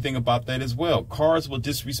know everything about that as well. Cars will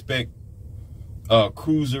disrespect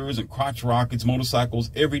cruisers and crotch rockets,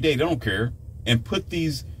 motorcycles every day. They don't care, and put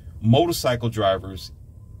these motorcycle drivers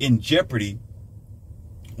in jeopardy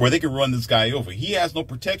where they can run this guy over. He has no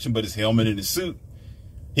protection but his helmet and his suit.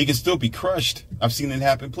 He can still be crushed. I've seen it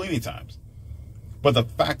happen plenty of times. But the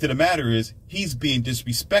fact of the matter is, he's being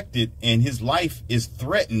disrespected, and his life is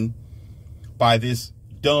threatened by this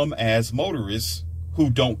dumb-ass motorist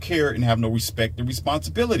who don't care and have no respect or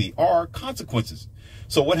responsibility or consequences.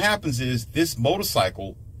 So what happens is, this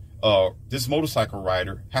motorcycle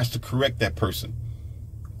rider has to correct that person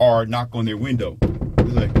or knock on their window.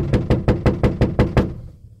 It's like,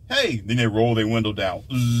 hey, then they roll their window down.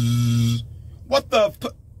 What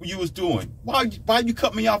the you was doing? Why you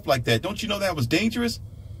cut me off like that? Don't you know that was dangerous?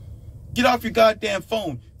 Get off your goddamn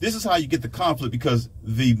phone. This is how you get the conflict, because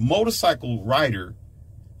the motorcycle rider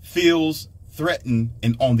feels threatened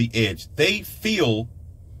and on the edge. They feel,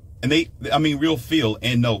 and they do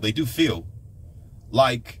feel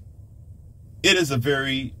like it is a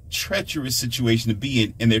very treacherous situation to be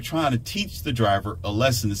in, and they're trying to teach the driver a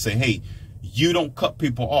lesson to say, hey, you don't cut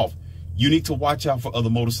people off. You need to watch out for other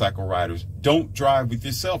motorcycle riders. Don't drive with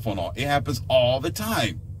your cell phone on. It happens all the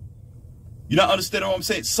time. You not understand what I'm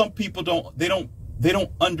saying? Some people don't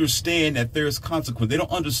understand that there's consequence. They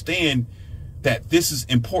don't understand that this is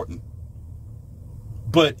important.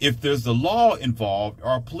 But if there's the law involved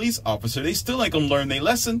or a police officer, they still ain't gonna learn their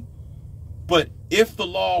lesson. But if the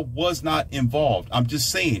law was not involved, I'm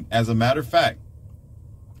just saying, as a matter of fact,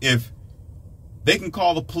 if they can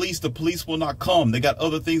call the police will not come. They got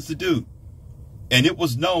other things to do. And it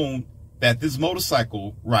was known that this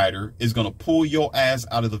motorcycle rider is going to pull your ass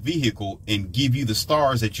out of the vehicle and give you the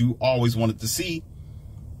stars that you always wanted to see.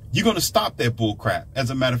 You're going to stop that bull crap. As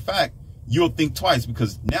a matter of fact, you'll think twice,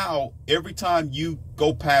 because now every time you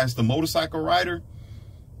go past the motorcycle rider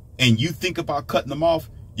and you think about cutting them off,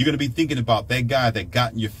 you're going to be thinking about that guy that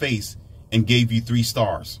got in your face and gave you 3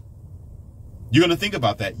 stars. You're going to think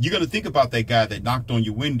about that. You're going to think about that guy that knocked on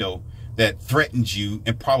your window, that threatened you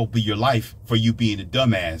and probably your life for you being a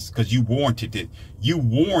dumbass, because you warranted it. You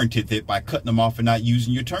warranted it by cutting them off and not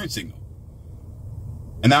using your turn signal.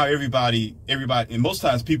 And now everybody, and most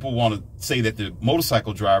times people want to say that the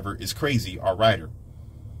motorcycle driver is crazy or rider.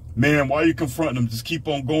 Man, why are you confronting them? Just keep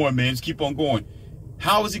on going, man. Just keep on going.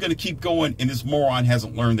 How is he going to keep going and this moron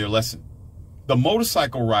hasn't learned their lesson? The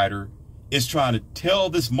motorcycle rider is trying to tell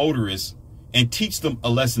this motorist and teach them a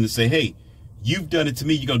lesson to say, hey, you've done it to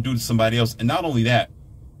me, you're going to do it to somebody else. And not only that,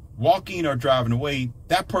 walking or driving away,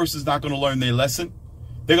 that person's not going to learn their lesson.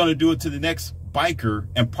 They're going to do it to the next biker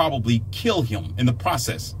and probably kill him in the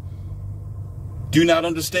process. Do you not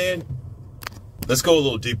understand? Let's go a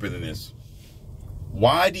little deeper than this.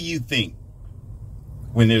 Why do you think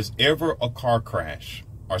when there's ever a car crash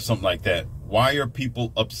or something like that, why are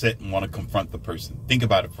people upset and want to confront the person? Think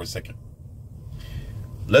about it for a second.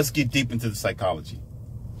 Let's get deep into the psychology.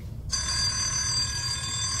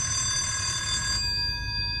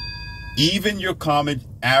 Even your common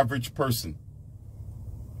average person,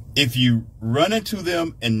 if you run into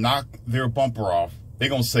them and knock their bumper off, they're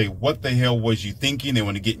going to say, what the hell was you thinking? They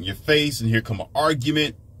want to get in your face, and here come an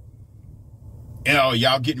argument. You know,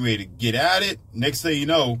 y'all getting ready to get at it. Next thing you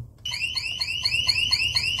know,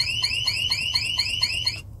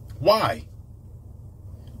 why?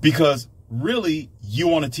 Because really, you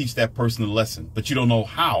want to teach that person a lesson, but you don't know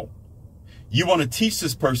how. You want to teach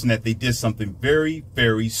this person that they did something very,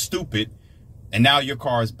 very stupid, and now your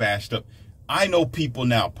car is bashed up. I know people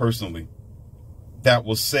now personally that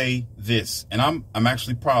will say this, and I'm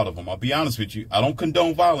actually proud of them. I'll be honest with you. I don't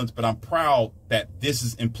condone violence, but I'm proud that this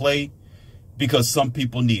is in play because some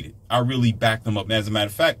people need it. I really back them up. And as a matter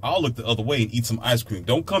of fact, I'll look the other way and eat some ice cream.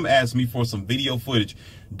 Don't come ask me for some video footage.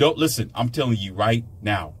 Don't listen. I'm telling you right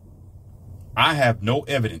now, I have no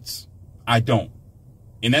evidence. I don't.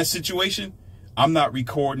 In that situation, I'm not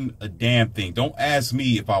recording a damn thing. Don't ask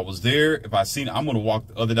me if I was there, if I seen it. I'm going to walk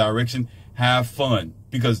the other direction, have fun,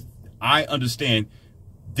 because I understand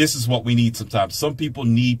this is what we need sometimes. Some people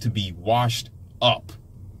need to be washed up.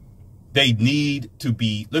 They need to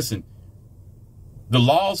be, listen, the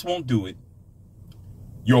laws won't do it.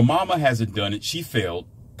 Your mama hasn't done it. She failed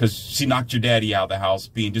because she knocked your daddy out of the house,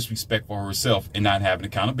 being disrespectful of herself and not having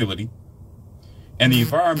accountability. And the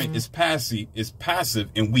environment is passive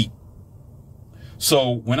and weak.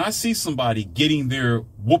 So when I see somebody getting their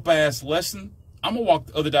whoop-ass lesson, I'm going to walk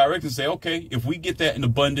the other direction and say, okay, if we get that in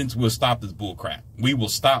abundance, we'll stop this bull crap. We will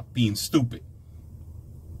stop being stupid.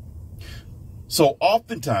 So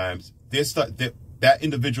oftentimes, that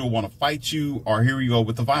individual want to fight you, or here we go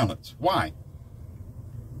with the violence. Why?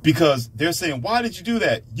 Because they're saying, why did you do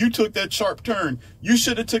that? You took that sharp turn. You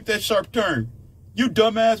should have took that sharp turn. You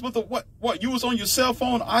dumbass. What? You was on your cell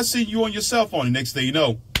phone? I see you on your cell phone. And next thing you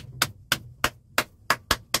know,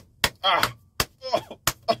 ow,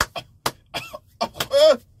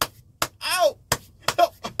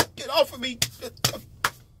 get off of me.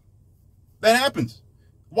 That happens.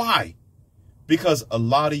 Why? Because a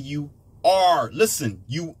lot of you are, listen,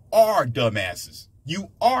 you are dumbasses.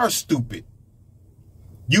 You are stupid.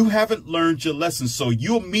 You haven't learned your lesson, so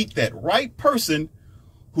you'll meet that right person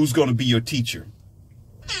who's going to be your teacher.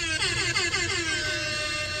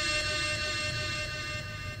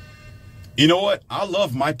 You know what? I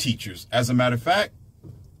love my teachers. As a matter of fact,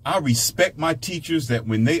 I respect my teachers that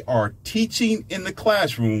when they are teaching in the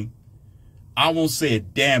classroom, I won't say a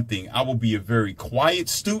damn thing. I will be a very quiet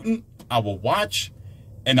student. I will watch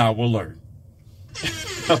and I will learn.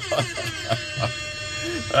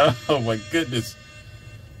 Oh my goodness.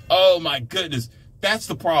 Oh my goodness. That's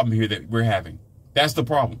the problem here that we're having. That's the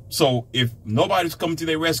problem. So if nobody's coming to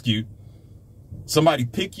their rescue, somebody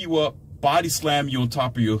pick you up, body slam you on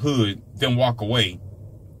top of your hood, then walk away.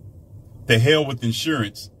 The hell with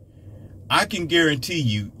insurance. I can guarantee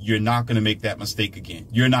you, you're not going to make that mistake again.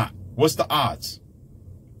 You're not. What's the odds?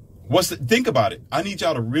 Think about it. I need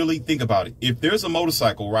y'all to really think about it. If there's a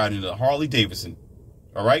motorcycle riding a Harley Davidson,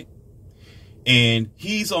 all right, and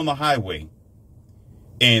he's on the highway,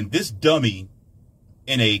 and this dummy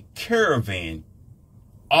in a caravan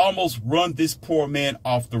almost run this poor man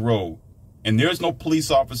off the road, and there's no police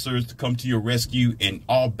officers to come to your rescue, and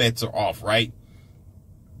all bets are off, right?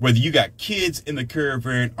 Whether you got kids in the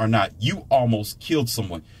caravan or not, you almost killed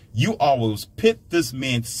someone. You almost put this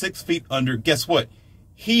man 6 feet under. Guess what?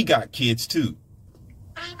 He got kids too.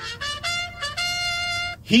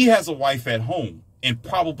 He has a wife at home and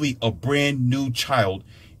probably a brand new child,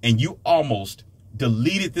 and you almost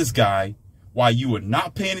deleted this guy while you were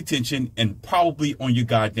not paying attention and probably on your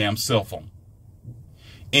goddamn cell phone.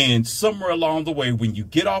 And somewhere along the way, when you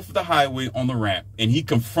get off of the highway on the ramp and he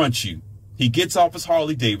confronts you, he gets off his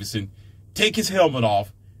Harley Davidson, take his helmet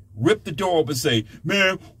off, rip the door open and say,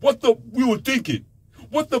 man, what the you were thinking?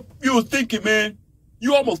 What the you were thinking, man?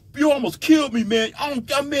 You almost killed me, man.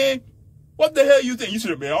 Man, what the hell you think? You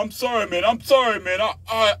said, man, I'm sorry, man. I'm sorry, man.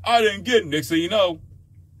 I didn't get it. Next thing you know.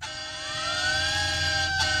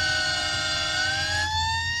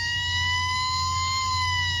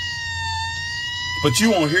 But you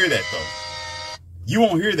won't hear that, though. You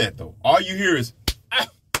won't hear that, though. All you hear is,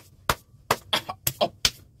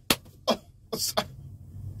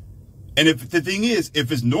 and if the thing is,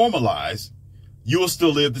 if it's normalized, you will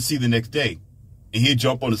still live to see the next day. And he'll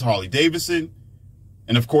jump on his Harley Davidson.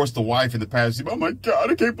 And of course, the wife in the passenger seat, oh my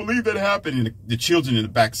God, I can't believe that happened. And the children in the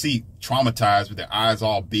back seat, traumatized with their eyes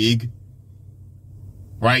all big.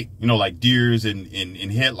 Right? You know, like deers in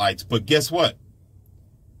headlights. But guess what?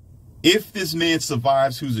 If this man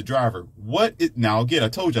survives, who's the driver, now again, I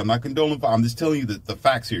told you, I'm not condoning, I'm just telling you the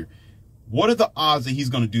facts here. What are the odds that he's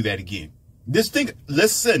going to do that again?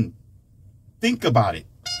 Listen, think about it.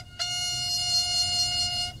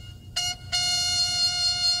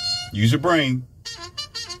 Use your brain.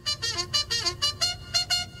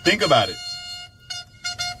 Think about it.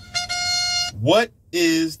 What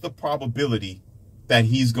is the probability that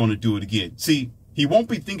he's going to do it again? See, he won't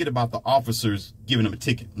be thinking about the officers giving him a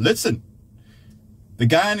ticket. Listen, the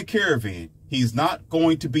guy in the caravan, he's not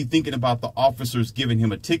going to be thinking about the officers giving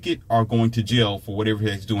him a ticket or going to jail for whatever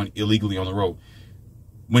he's doing illegally on the road.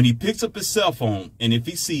 When he picks up his cell phone, and if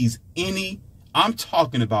he sees I'm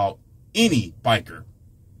talking about any biker,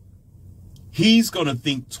 he's going to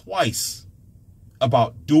think twice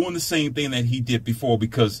about doing the same thing that he did before,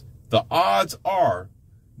 because the odds are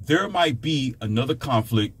there might be another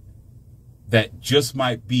conflict that just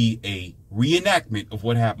might be a reenactment of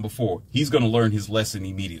what happened before. He's going to learn his lesson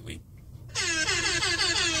immediately.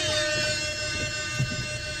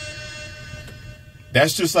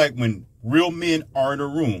 That's just like when real men are in a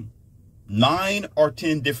room. 9 or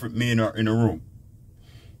 10 different men are in a room.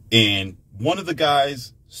 And one of the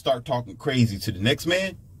guys start talking crazy to the next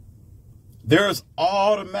man. There's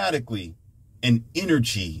automatically an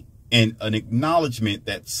energy and an acknowledgement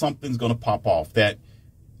that something's going to pop off, that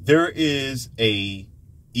there is a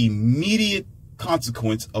immediate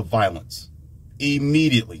consequence of violence.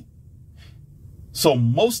 Immediately. So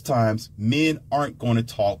most times men aren't going to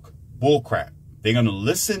talk bullcrap. They're going to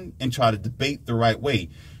listen and try to debate the right way,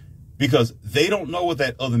 because they don't know what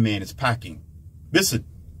that other man is packing. Listen,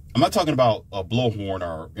 I'm not talking about a blowhorn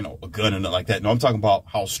or, a gun or nothing like that. No, I'm talking about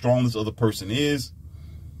how strong this other person is.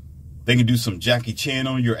 They can do some Jackie Chan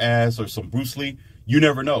on your ass or some Bruce Lee. You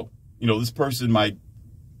never know. This person might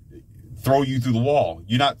throw you through the wall.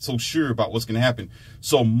 You're not so sure about what's going to happen.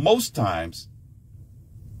 So most times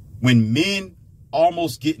when men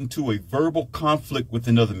almost get into a verbal conflict with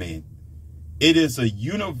another man, it is a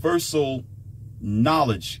universal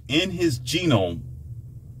knowledge in his genome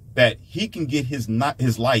that he can get his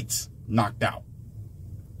lights knocked out.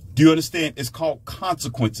 Do you understand? It's called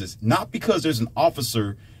consequences, not because there's an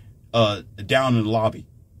officer down in the lobby.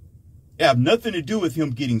 It have nothing to do with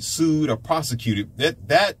him getting sued or prosecuted.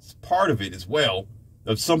 That's part of it as well.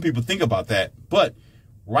 Some people think about that, but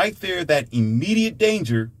right there, that immediate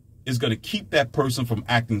danger is going to keep that person from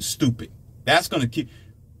acting stupid. That's going to keep.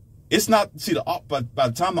 It's not, by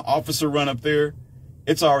the time the officer run up there,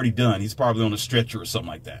 it's already done. He's probably on a stretcher or something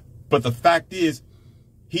like that. But the fact is,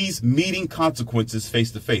 he's meeting consequences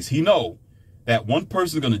face to face. He know that one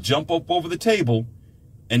person is going to jump up over the table,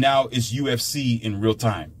 and now it's UFC in real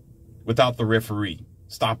time without the referee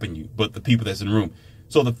stopping you, but the people that's in the room.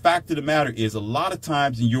 So the fact of the matter is, a lot of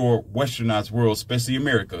times in your westernized world, especially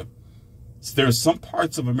America, there's some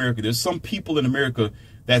parts of America, there's some people in America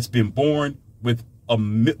that's been born with a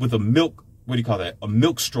milk, what do you call that? A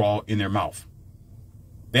milk straw in their mouth.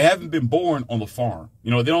 They haven't been born on the farm.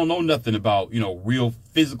 You know, they don't know nothing about, you know, real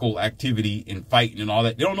physical activity and fighting and all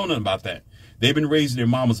that. They don't know nothing about that. They've been raised in their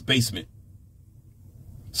mama's basement.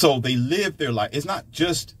 So they live their life. It's not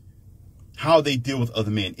just how they deal with other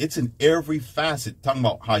men. It's in every facet, talking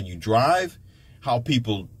about how you drive, how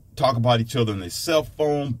people talk about each other on their cell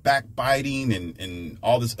phone, backbiting and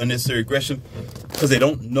all this unnecessary aggression, because they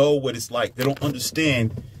don't know what it's like. They don't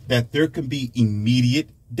understand that there can be immediate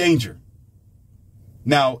danger.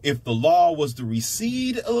 Now, if the law was to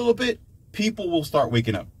recede a little bit, people will start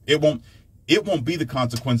waking up. It won't be the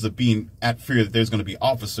consequence of being at fear that there's going to be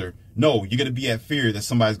officer. No, you're going to be at fear that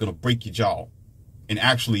somebody's going to break your jaw and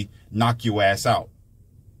actually knock your ass out.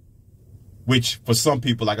 Which for some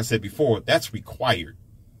people, like I said before, that's required.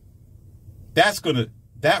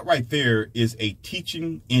 That right there is a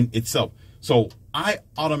teaching in itself. So I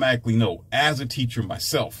automatically know, as a teacher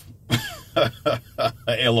myself,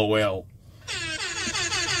 LOL.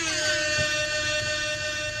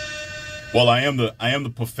 Well, I am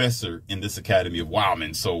the professor in this academy of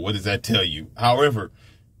wowmen. So what does that tell you? However,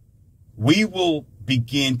 we will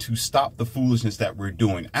begin to stop the foolishness that we're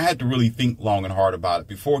doing. I had to really think long and hard about it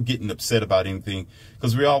before getting upset about anything,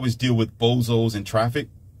 because we always deal with bozos in traffic,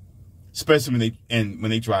 especially when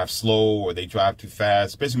they drive slow or they drive too fast,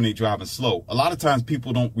 especially when they're driving slow. A lot of times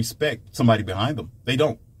people don't respect somebody behind them. They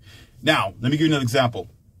don't. Now, let me give you another example.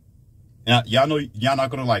 Now, y'all know y'all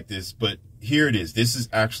not going to like this, but here it is. This is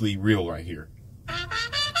actually real right here.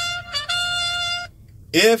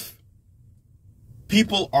 If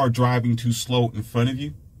people are driving too slow in front of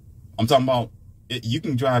you, I'm talking about you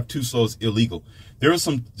can drive too slow, it's illegal. There are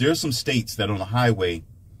some states that on the highway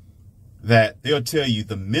that they'll tell you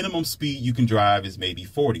the minimum speed you can drive is maybe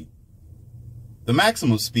 40. The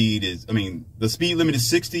maximum speed is, the speed limit is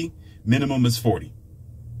 60, minimum is 40.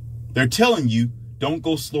 They're telling you don't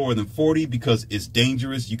go slower than 40 because it's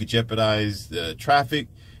dangerous. You could jeopardize the traffic.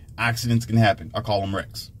 Accidents can happen. I call them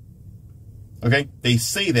wrecks. Okay? They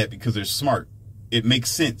say that because they're smart. It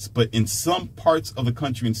makes sense. But in some parts of the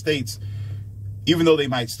country and states, even though they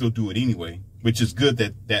might still do it anyway, which is good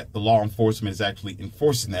that the law enforcement is actually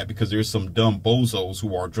enforcing that, because there's some dumb bozos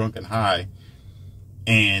who are drunk and high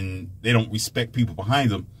and they don't respect people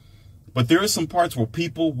behind them. But there are some parts where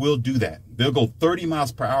people will do that. They'll go 30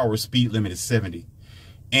 miles per hour, speed limit is 70.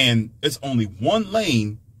 And it's only one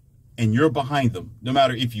lane and you're behind them. No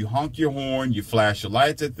matter if you honk your horn, you flash your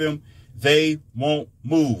lights at them, they won't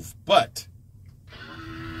move. But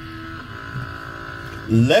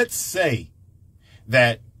let's say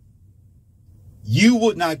that you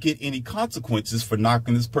would not get any consequences for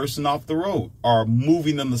knocking this person off the road or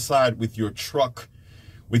moving them aside with your truck,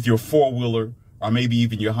 with your four-wheeler, or maybe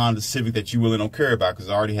even your Honda Civic that you really don't care about because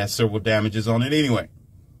it already has several damages on it anyway.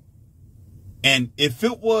 And if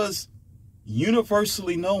it was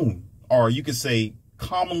universally known, or you could say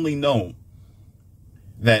commonly known,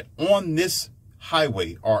 that on this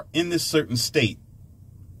highway or in this certain state,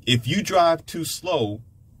 if you drive too slow,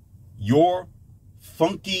 your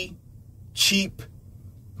funky, cheap,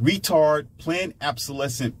 retard, planned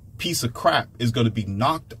obsolescent piece of crap is going to be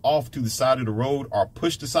knocked off to the side of the road or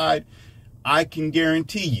pushed aside, I can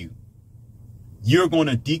guarantee you, you're going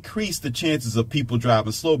to decrease the chances of people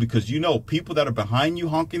driving slow, because you know people that are behind you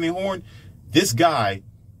honking their horn, this guy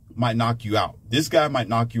might knock you out. This guy might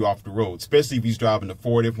knock you off the road, especially if he's driving a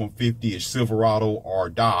Ford F-150, a Silverado, or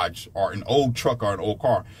a Dodge, or an old truck or an old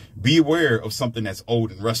car. Be aware of something that's old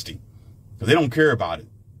and rusty, because they don't care about it.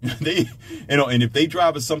 And if they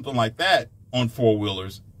drive something like that on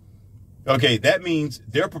four-wheelers, okay, that means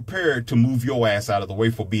they're prepared to move your ass out of the way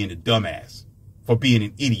for being a dumbass, for being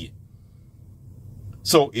an idiot.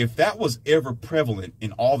 So if that was ever prevalent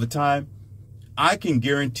in all the time, I can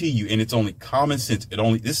guarantee you, and it's only common sense,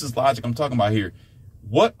 this is logic I'm talking about here.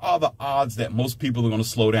 What are the odds that most people are going to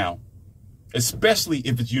slow down? Especially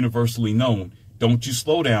if it's universally known. Don't you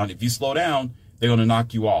slow down. If you slow down, they're going to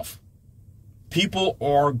knock you off. People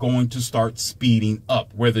are going to start speeding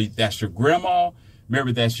up, whether that's your grandma,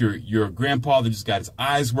 maybe that's your grandpa that just got his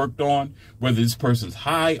eyes worked on, whether this person's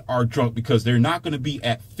high or drunk, because they're not going to be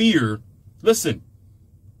at fear. Listen,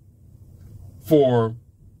 for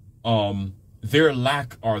their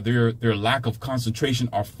lack of concentration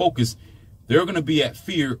or focus, they're going to be at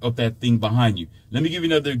fear of that thing behind you. Let me give you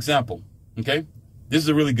another example. Okay. This is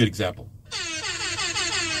a really good example.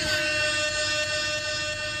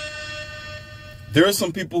 There are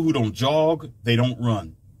some people who don't jog. They don't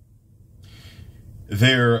run.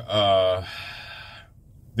 They're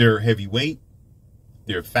heavyweight.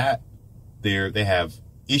 They're fat. They have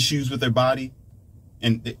issues with their body,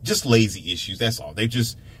 and just lazy issues. That's all. They're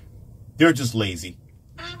just lazy.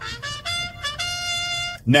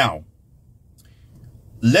 Now,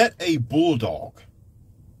 let a bulldog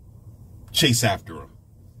chase after him.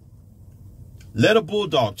 Let a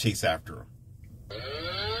bulldog chase after him.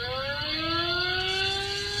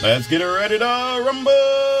 Let's get ready to rumble.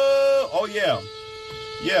 Oh yeah.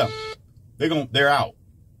 Yeah. They're out.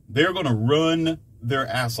 They're gonna run their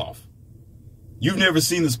ass off. You've never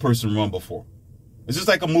seen this person run before. It's just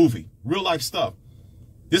like a movie, real life stuff.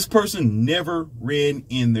 This person never ran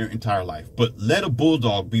in their entire life, but let a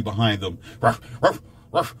bulldog be behind them. Ruff, ruff,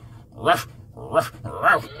 ruff, ruff, ruff,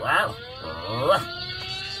 ruff, ruff, ruff.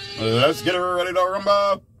 Let's get ready to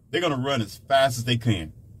rumble. They're gonna run as fast as they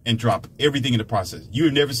can and drop everything in the process. You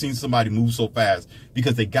have never seen somebody move so fast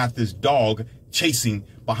because they got this dog chasing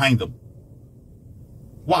behind them.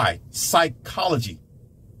 Why? Psychology.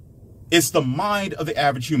 It's the mind of the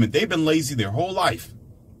average human. They've been lazy their whole life,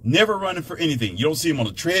 never running for anything. You don't see them on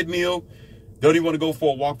a treadmill. They don't even want to go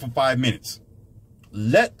for a walk for 5 minutes.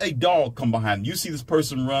 Let a dog come behind them. You see this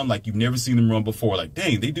person run like you've never seen them run before. Like,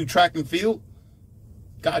 dang, they do track and field?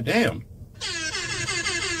 God damn.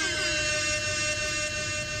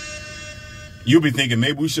 You'll be thinking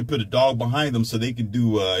maybe we should put a dog behind them so they can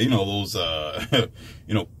do,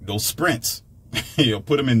 those sprints.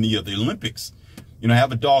 Put them in the Olympics.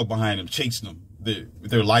 Have a dog behind them, chasing them,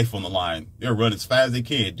 with their life on the line. They'll run as fast as they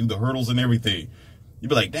can, do the hurdles and everything. You'd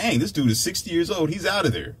be like, dang, this dude is 60 years old. He's out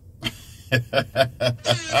of there.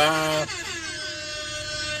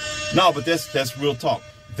 No, but that's real talk.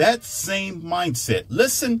 That same mindset,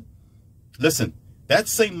 listen, that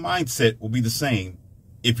same mindset will be the same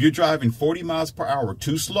if you're driving 40 miles per hour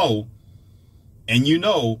too slow, and you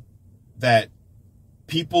know that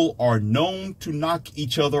people are known to knock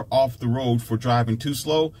each other off the road for driving too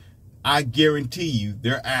slow. I guarantee you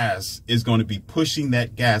their ass is going to be pushing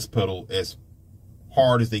that gas pedal as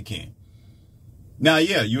hard as they can. Now,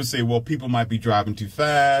 yeah, you'll say, well, people might be driving too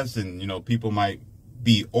fast and, people might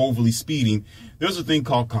be overly speeding. There's a thing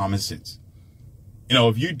called common sense.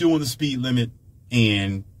 If you're doing the speed limit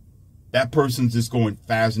and that person's just going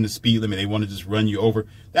fast in the speed limit, they want to just run you over,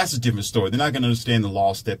 that's a different story. They're not going to understand the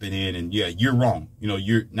law stepping in, and yeah, you're wrong.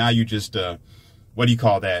 You're just, what do you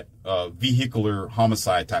call that? Vehicular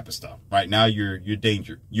homicide type of stuff, right? Now you're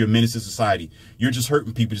danger. You're a menace to society. You're just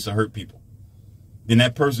hurting people just to hurt people. Then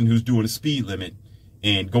that person who's doing a speed limit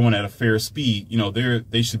and going at a fair speed,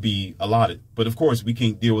 they should be allotted. But of course, we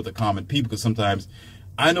can't deal with the common people because sometimes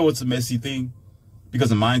I know it's a messy thing because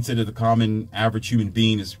the mindset of the common average human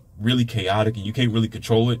being is really chaotic and you can't really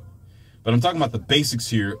control it. But I'm talking about the basics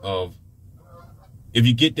here of, if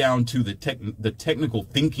you get down to the technical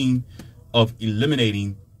thinking of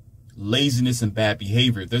eliminating laziness and bad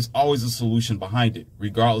behavior, there's always a solution behind it,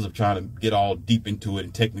 regardless of trying to get all deep into it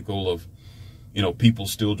and technical of, people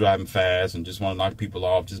still driving fast and just want to knock people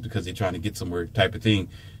off just because they're trying to get somewhere type of thing.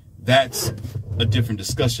 That's a different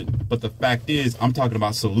discussion. But the fact is, I'm talking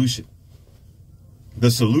about solution.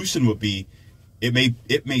 The solution would be, it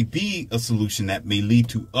may be a solution that may lead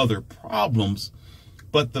to other problems,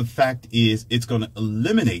 but the fact is it's going to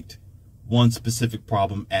eliminate one specific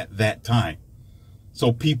problem at that time.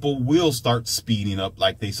 So people will start speeding up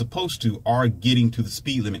like they're supposed to, or getting to the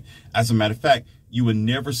speed limit. As a matter of fact, you will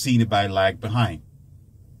never see anybody lag behind.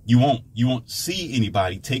 You won't see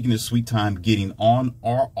anybody taking their sweet time getting on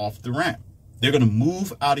or off the ramp. They're going to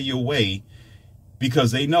move out of your way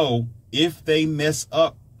because they know if they mess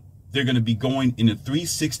up, they're going to be going in a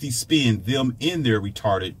 360 spin, them in their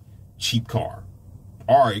retarded cheap car.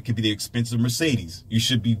 Or it could be the expensive Mercedes. You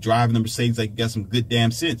should be driving the Mercedes like you got some good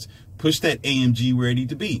damn sense. Push that AMG where it needs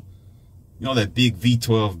to be. That big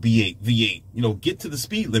V12, V8. Get to the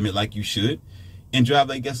speed limit like you should and drive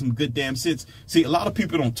like you got some good damn sense. See, a lot of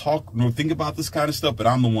people don't talk nor think about this kind of stuff, but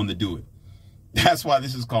I'm the one to do it. That's why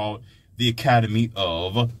this is called the Academy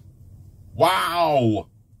of Wow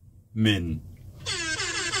Men.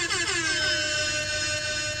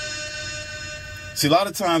 See, a lot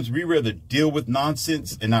of times we rather deal with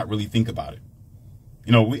nonsense and not really think about it.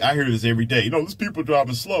 I hear this every day. These people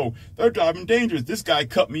driving slow. They're driving dangerous. This guy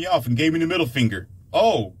cut me off and gave me the middle finger.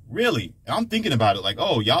 Oh, really? And I'm thinking about it like,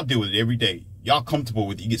 oh, y'all deal with it every day. Y'all comfortable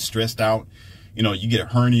with it. You get stressed out. you know, you get a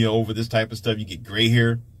hernia over this type of stuff, you get gray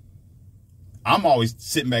hair. I'm always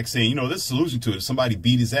sitting back saying, you know, there's a solution to it. If somebody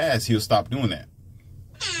beat his ass, he'll stop doing that.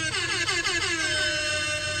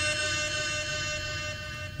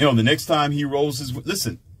 You know, the next time he rolls his,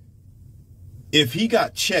 listen, if he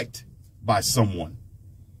got checked by someone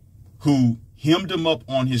who hemmed him up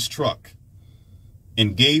on his truck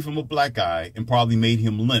and gave him a black eye and probably made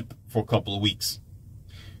him limp for a couple of weeks,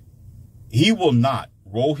 he will not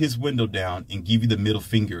roll his window down and give you the middle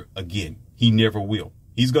finger again. He never will.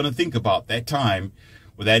 He's going to think about that time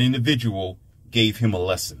where that individual gave him a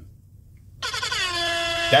lesson.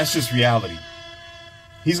 That's just reality.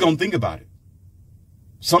 He's going to think about it.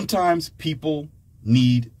 Sometimes people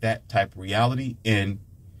need that type of reality. And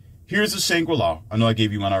here's a Shangri-La. I know I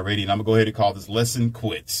gave you one already, and I'm going to go ahead and call this lesson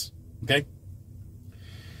quits. Okay?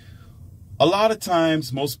 A lot of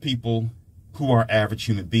times, most people who are average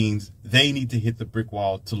human beings, they need to hit the brick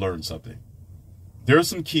wall to learn something. There are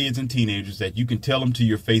some kids and teenagers that you can tell them till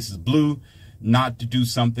your face is blue not to do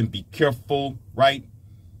something. Be careful, right?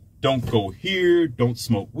 Don't go here. Don't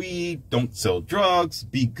smoke weed. Don't sell drugs.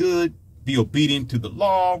 Be good. Be obedient to the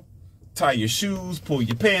law. Tie your shoes. Pull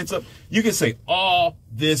your pants up. You can say all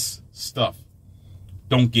this stuff.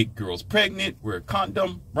 Don't get girls pregnant. Wear a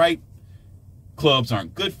condom, right? Clubs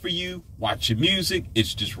aren't good for you. Watch your music.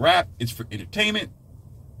 It's just rap. It's for entertainment.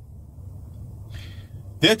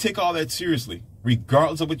 They'll take all that seriously,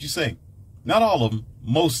 regardless of what you say. Not all of them,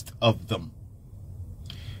 most of them.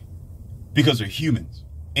 Because they're humans.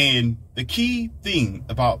 And the key thing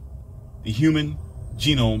about the human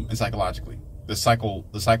genome and psychologically, the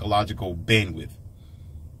psychological bandwidth,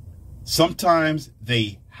 sometimes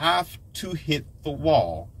they have to hit the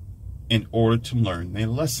wall in order to learn their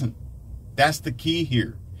lesson. That's the key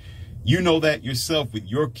here. You know that yourself with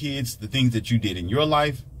your kids, the things that you did in your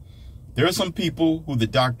life. There are some people who the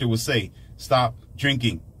doctor will say, stop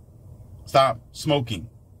drinking, stop smoking.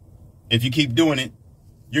 If you keep doing it,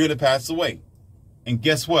 you're going to pass away. And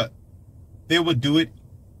guess what? They will do it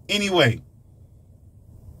anyway.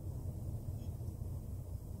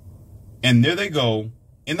 And there they go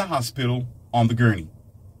in the hospital on the gurney,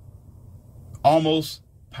 almost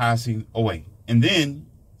passing away. And then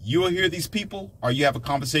you will hear these people, or you have a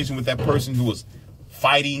conversation with that person who was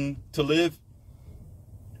fighting to live.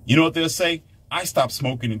 You know what they'll say? I stopped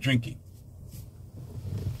smoking and drinking.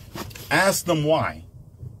 Ask them why.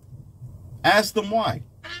 Ask them why.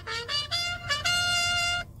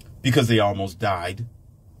 Because they almost died.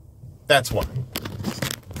 That's why.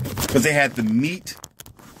 Because they had to meet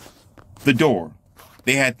the door.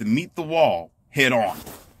 They had to meet the wall head on.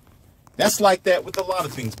 That's like that with a lot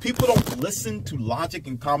of things. People don't listen to logic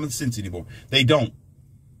and common sense anymore. They don't.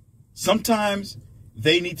 Sometimes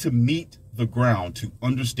they need to meet the ground to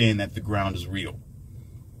understand that the ground is real.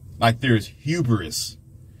 Like there's hubris,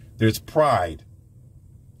 there's pride,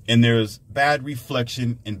 and there's bad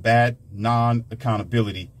reflection and bad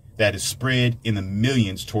non-accountability that is spread in the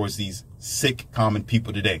millions towards these sick, common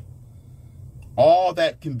people today. All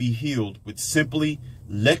that can be healed with simply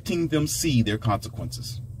letting them see their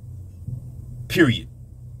consequences. Period.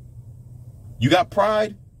 You got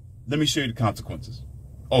pride? Let me show you the consequences.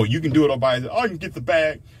 Oh, you can do it all by yourself. Oh, I can get the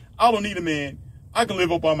bag. I don't need a man. I can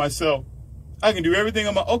live all by myself. I can do everything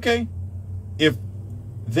on my... Okay. If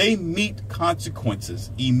they meet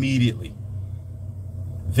consequences immediately,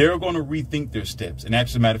 they're going to rethink their steps. And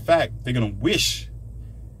actually, matter of fact, they're going to wish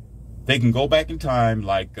they can go back in time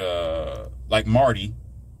like Marty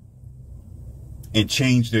and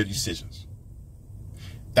change their decisions.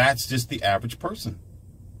 That's just the average person.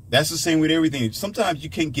 That's the same with everything. Sometimes you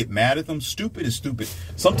can't get mad at them. Stupid is stupid.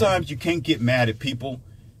 Sometimes you can't get mad at people.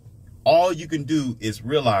 All you can do is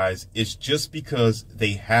realize it's just because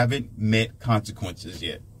they haven't met consequences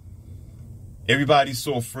yet. Everybody's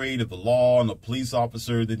so afraid of the law and the police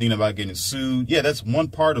officer. They're thinking about getting sued. Yeah, that's one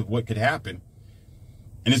part of what could happen.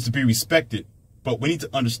 And it's to be respected. But we need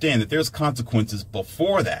to understand that there's consequences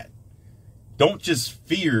before that. Don't just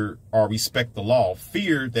fear or respect the law.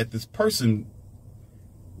 Fear that this person,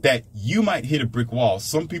 that you might hit a brick wall.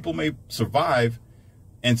 Some people may survive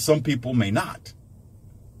and some people may not.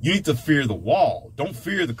 You need to fear the wall. Don't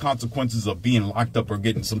fear the consequences of being locked up or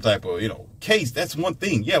getting some type of, case. That's one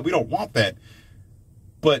thing. Yeah, we don't want that.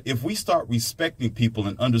 But if we start respecting people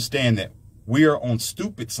and understand that we are on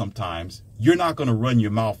stupid sometimes, you're not going to run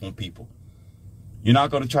your mouth on people. You're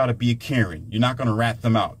not going to try to be a Karen. You're not going to rat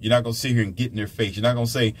them out. You're not going to sit here and get in their face. You're not going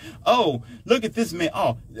to say, oh, look at this man.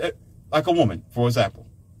 Oh, like a woman, for example.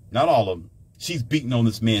 Not all of them. She's beating on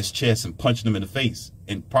this man's chest and punching him in the face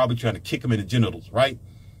and probably trying to kick him in the genitals, right?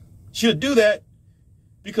 She'll do that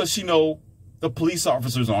because she know the police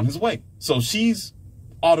officer's on his way. So she's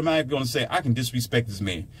automatically going to say, I can disrespect this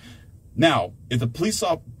man. Now, if the police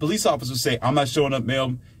officer say, I'm not showing up,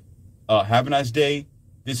 ma'am, have a nice day,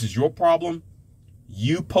 this is your problem,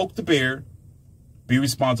 you poke the bear, be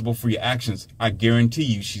responsible for your actions. I guarantee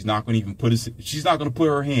you she's not going to even she's not going to put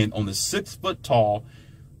her hand on the 6 foot tall,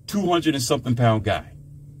 200 and something pound guy.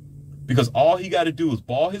 Because all he got to do is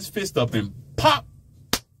ball his fist up and pop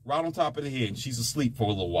right on top of the head. And she's asleep for a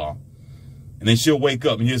little while. And then she'll wake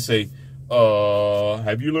up and he'll say,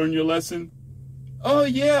 have you learned your lesson? Oh,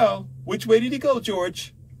 yeah. Which way did he go,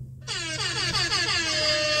 George?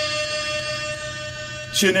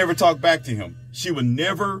 She'll never talk back to him. She would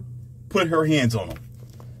never put her hands on him.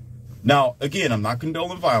 Now, again, I'm not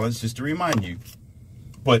condoning violence, just to remind you.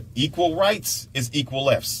 But equal rights is equal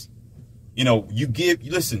lefts. You know,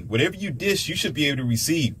 listen, whatever you dish, you should be able to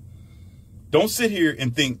receive. Don't sit here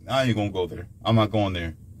and think, I ain't going to go there. I'm not going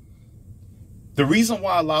there. The reason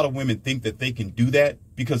why a lot of women think that they can do that,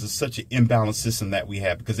 because it's such an imbalanced system that we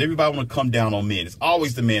have. Because everybody want to come down on men. It's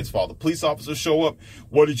always the man's fault. The police officers show up.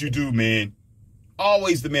 What did you do, man?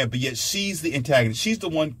 Always the man. But yet she's the antagonist. She's the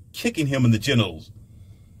one kicking him in the genitals,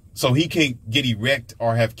 so he can't get erect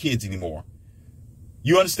or have kids anymore.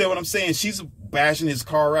 You understand what I'm saying? She's bashing his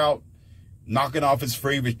car out, knocking off his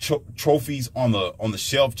favorite trophies on the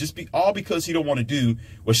shelf, all because he don't want to do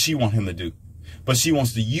what she wants him to do. But she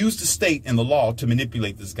wants to use the state and the law to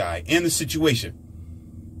manipulate this guy and the situation.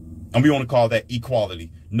 And we want to call that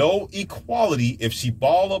equality. No equality if she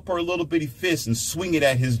ball up her little bitty fist and swing it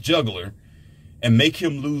at his jugular and make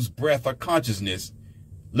him lose breath or consciousness.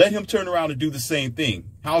 Let him turn around and do the same thing.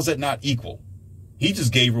 How is that not equal? He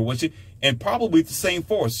just gave her what she, and probably with the same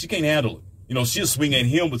force. She can't handle it. You know, she'll swing at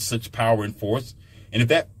him with such power and force. And if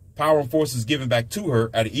that power and force is given back to her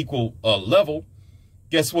at an equal level,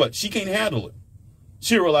 guess what? She can't handle it.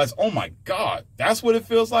 She'll realize, oh my God, that's what it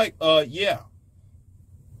feels like? Yeah.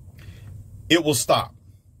 It will stop.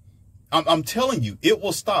 I'm telling you, it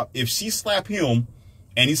will stop. If she slap him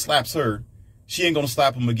and he slaps her, she ain't going to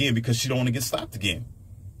slap him again because she don't want to get slapped again.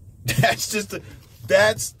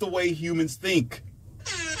 That's the way humans think.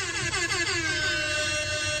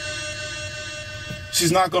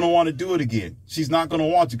 She's not going to want to do it again. She's not going to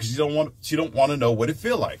want to because she don't want to know what it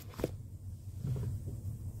feel like.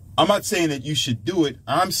 I'm not saying that you should do it.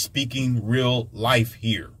 I'm speaking real life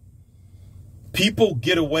here. People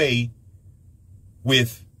get away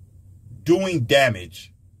with doing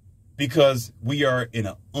damage because we are in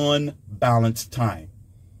an unbalanced time.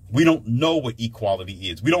 We don't know what equality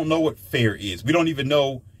is. We don't know what fair is. We don't even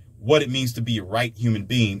know what it means to be a right human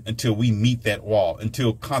being until we meet that wall,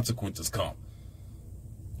 until consequences come.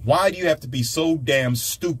 Why do you have to be so damn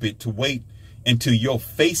stupid to wait until your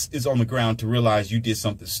face is on the ground to realize you did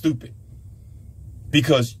something stupid?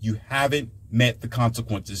 Because you haven't met the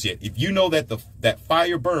consequences yet. If you know that that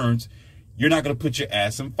fire burns, you're not going to put your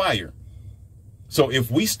ass in fire. So if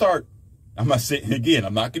we start, I'm not saying, again,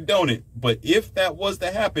 I'm not condoning it, but if that was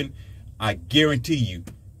to happen, I guarantee you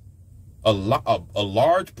a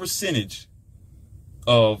large percentage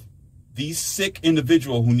of these sick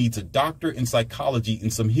individuals who needs a doctor in psychology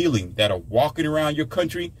and some healing that are walking around your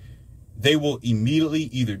country, they will immediately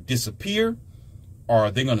either disappear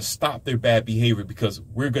or they're going to stop their bad behavior because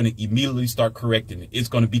we're going to immediately start correcting it. It's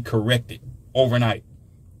going to be corrected overnight.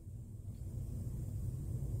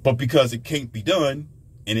 But because it can't be done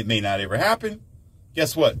and it may not ever happen,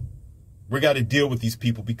 guess what? We got to deal with these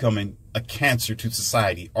people becoming a cancer to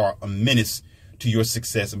society or a menace to your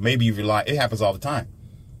success. And maybe you rely, it happens all the time.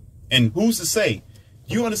 And who's to say?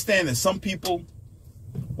 You understand that some people,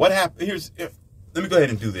 what happened? Let me go ahead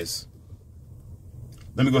and do this.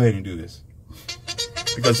 Let me go ahead and do this.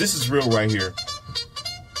 Because this is real right here.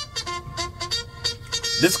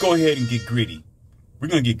 Let's go ahead and get gritty. We're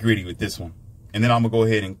going to get gritty with this one. And then I'm going to go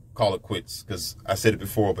ahead and call it quits. Because I said it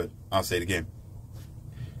before, but I'll say it again.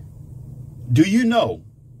 Do you know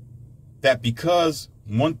that because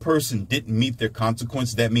one person didn't meet their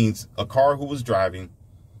consequence, that means a car who was driving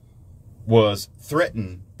was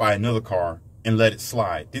threatened by another car and let it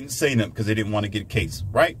slide? Didn't say nothing because they didn't want to get a case,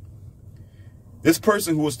 right? This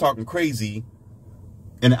person who was talking crazy,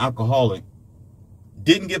 an alcoholic,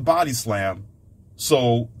 didn't get body slammed,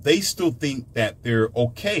 so they still think that they're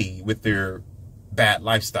okay with their bad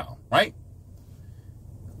lifestyle, right?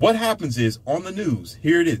 What happens is on the news,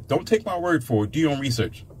 here it is. Don't take my word for it. Do your own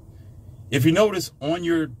research. If you notice on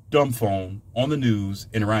your dumb phone, on the news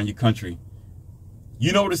and around your country,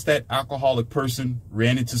 you notice that alcoholic person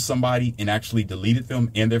ran into somebody and actually deleted them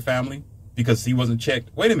and their family because he wasn't checked.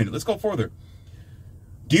 Wait a minute. Let's go further.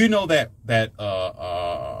 Do you know that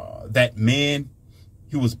that man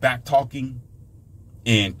who was back talking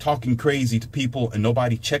and talking crazy to people and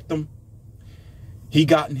nobody checked them. He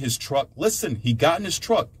got in his truck. Listen, he got in his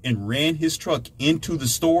truck and ran his truck into the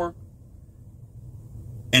store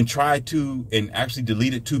and tried to, and actually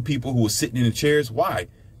deleted 2 people who were sitting in the chairs. Why?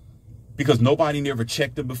 Because nobody never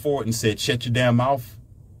checked him before and said, shut your damn mouth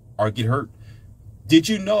or get hurt. Did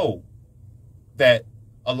you know that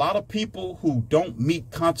a lot of people who don't meet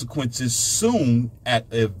consequences soon at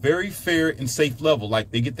a very fair and safe level,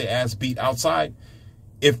 like they get their ass beat outside,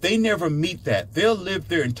 if they never meet that, they'll live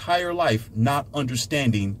their entire life not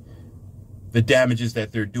understanding the damages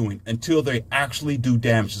that they're doing until they actually do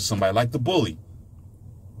damage to somebody, like the bully,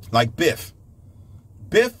 like Biff.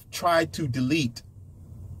 Biff tried to delete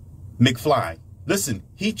McFly. Listen,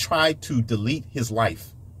 he tried to delete his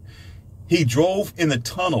life. He drove in the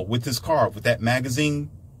tunnel with his car, with that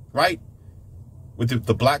magazine, right? With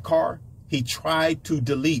the black car. He tried to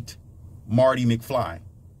delete Marty McFly.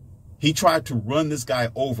 He tried to run this guy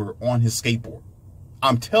over on his skateboard.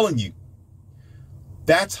 I'm telling you,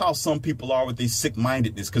 that's how some people are with their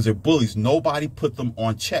sick-mindedness, because they're bullies. Nobody put them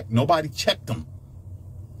on check. Nobody checked them.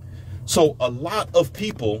 So a lot of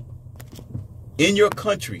people in your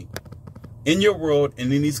country, in your world,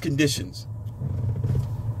 and in these conditions,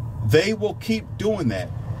 they will keep doing that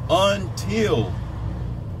until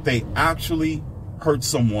they actually hurt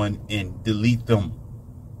someone and delete them.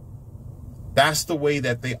 That's the way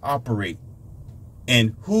that they operate.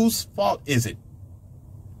 And whose fault is it?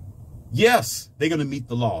 Yes, they're going to meet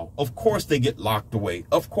the law. Of course they get locked away.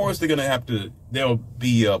 Of course they're going to have to, they'll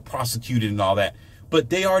be prosecuted and all that. But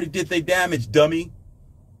they already did their damage, dummy.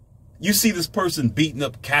 You see this person beating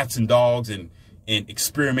up cats and dogs and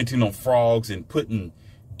experimenting on frogs and putting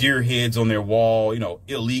deer heads on their wall,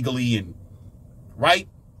 illegally, and right?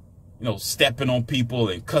 Stepping on people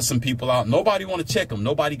and cussing people out. Nobody want to check them.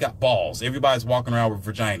 Nobody got balls. Everybody's walking around with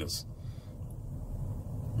vaginas.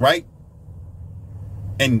 Right?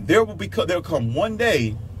 And there'll come one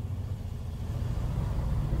day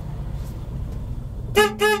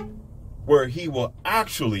where he will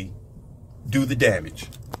actually do the damage.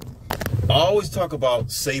 I always talk about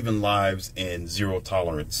saving lives and zero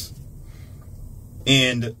tolerance.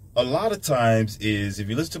 And a lot of times is, if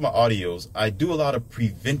you listen to my audios, I do a lot of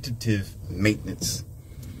preventative maintenance.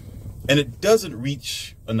 And it doesn't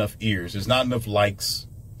reach enough ears. There's not enough likes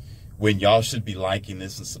when y'all should be liking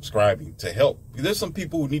this and subscribing to help. There's some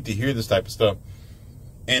people who need to hear this type of stuff.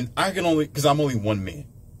 And I can only, because I'm only one man.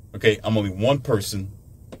 Okay, I'm only one person.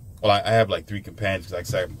 Well, I have like 3 companions. Like I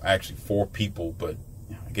said, I'm actually 4 people, but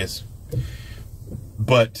I guess.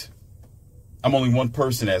 But I'm only one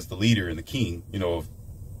person as the leader and the king, of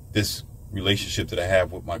this relationship that I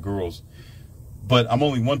have with my girls. But I'm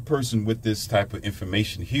only one person with this type of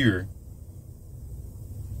information here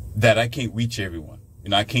that I can't reach everyone.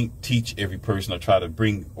 I can't teach every person. I try to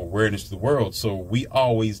bring awareness to the world. So we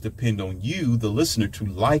always depend on you, the listener, to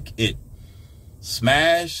like it.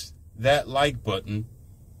 Smash that like button,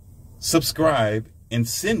 subscribe, and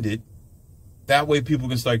send it. That way people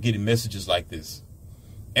can start getting messages like this.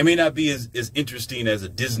 It may not be as interesting as a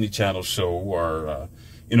Disney Channel show or,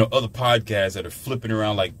 other podcasts that are flipping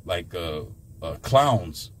around like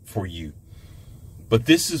clowns for you. But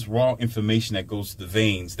this is raw information that goes to the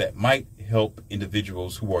veins that might help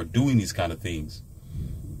individuals who are doing these kind of things.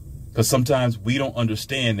 Because sometimes we don't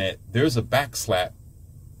understand that there's a backslap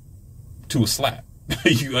to a slap.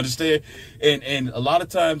 You understand? And a lot of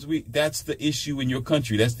times that's the issue in your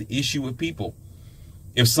country. That's the issue with people.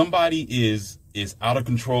 If somebody is out of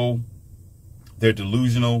control, they're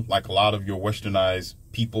delusional, like a lot of your westernized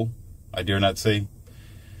people, I dare not say.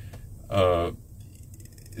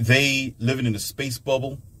 They living in a space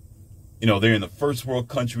bubble. They're in the first world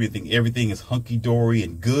country and think everything is hunky-dory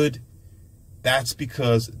and good. That's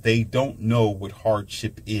because they don't know what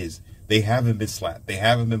hardship is. They haven't been slapped. They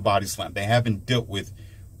haven't been body slammed. They haven't dealt with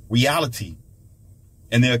reality.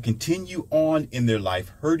 And they'll continue on in their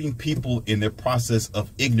life hurting people in their process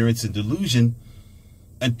of ignorance and delusion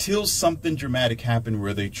until something dramatic happens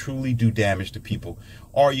where they truly do damage to people.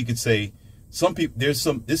 Or you could say, some people, this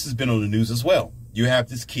has been on the news as well. You have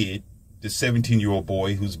this kid, this 17-year-old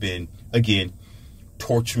boy who's been, again,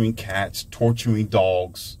 torturing cats, torturing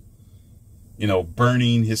dogs,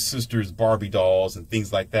 burning his sister's Barbie dolls and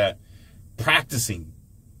things like that, practicing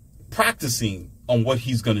on what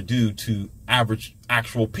he's going to do to average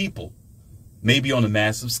actual people, maybe on a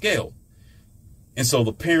massive scale. And so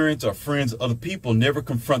the parents or friends of other people never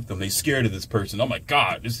confront them. They're scared of this person. Oh my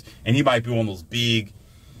God. And he might be one of those big,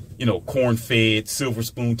 corn-fed, silver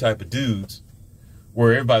spoon type of dudes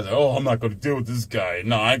where everybody's like, oh, I'm not going to deal with this guy.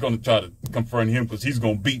 No, I ain't going to try to confront him because he's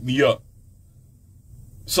going to beat me up.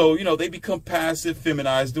 So, they become passive,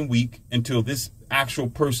 feminized, and weak until this actual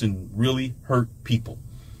person really hurt people.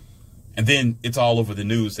 And then it's all over the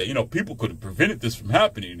news that, people could have prevented this from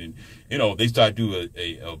happening. And, they start to do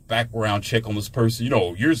a background check on this person.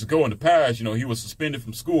 Years ago in the past, he was suspended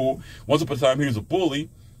from school. Once upon a time, he was a bully.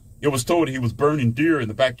 It was told he was burning deer in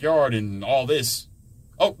the backyard and all this.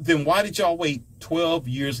 Oh, then why did y'all wait 12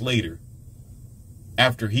 years later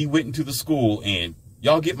after he went into the school? And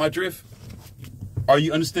y'all get my drift? Are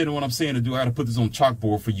you understanding what I'm saying, or do I have to put this on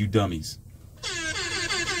chalkboard for you dummies?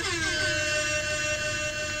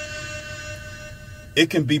 It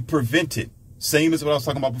can be prevented. Same as what I was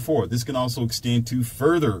talking about before. This can also extend to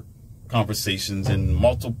further conversations in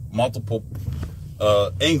multiple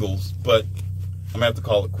angles, but I'm going to have to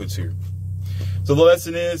call it quits here. So the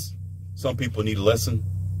lesson is, some people need a lesson,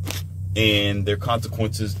 and their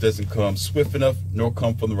consequences doesn't come swift enough, nor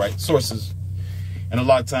come from the right sources. And a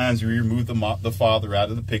lot of times you remove the father out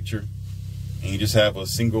of the picture, and you just have a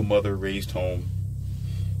single mother raised home.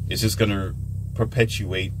 It's just going to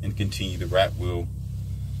perpetuate and continue the rat wheel.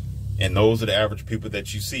 And those are the average people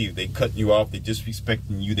that you see. They cutting you off, they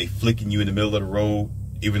disrespecting you, they flicking you in the middle of the road,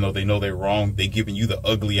 even though they know they're wrong. They giving you the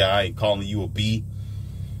ugly eye and calling you a B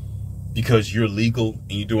because you're legal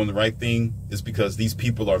and you're doing the right thing. Is because these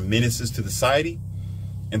people are menaces to society,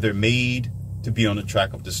 and they're made to be on the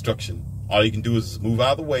track of destruction. All you can do is move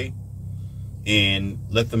out of the way and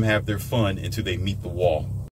let them have their fun until they meet the wall.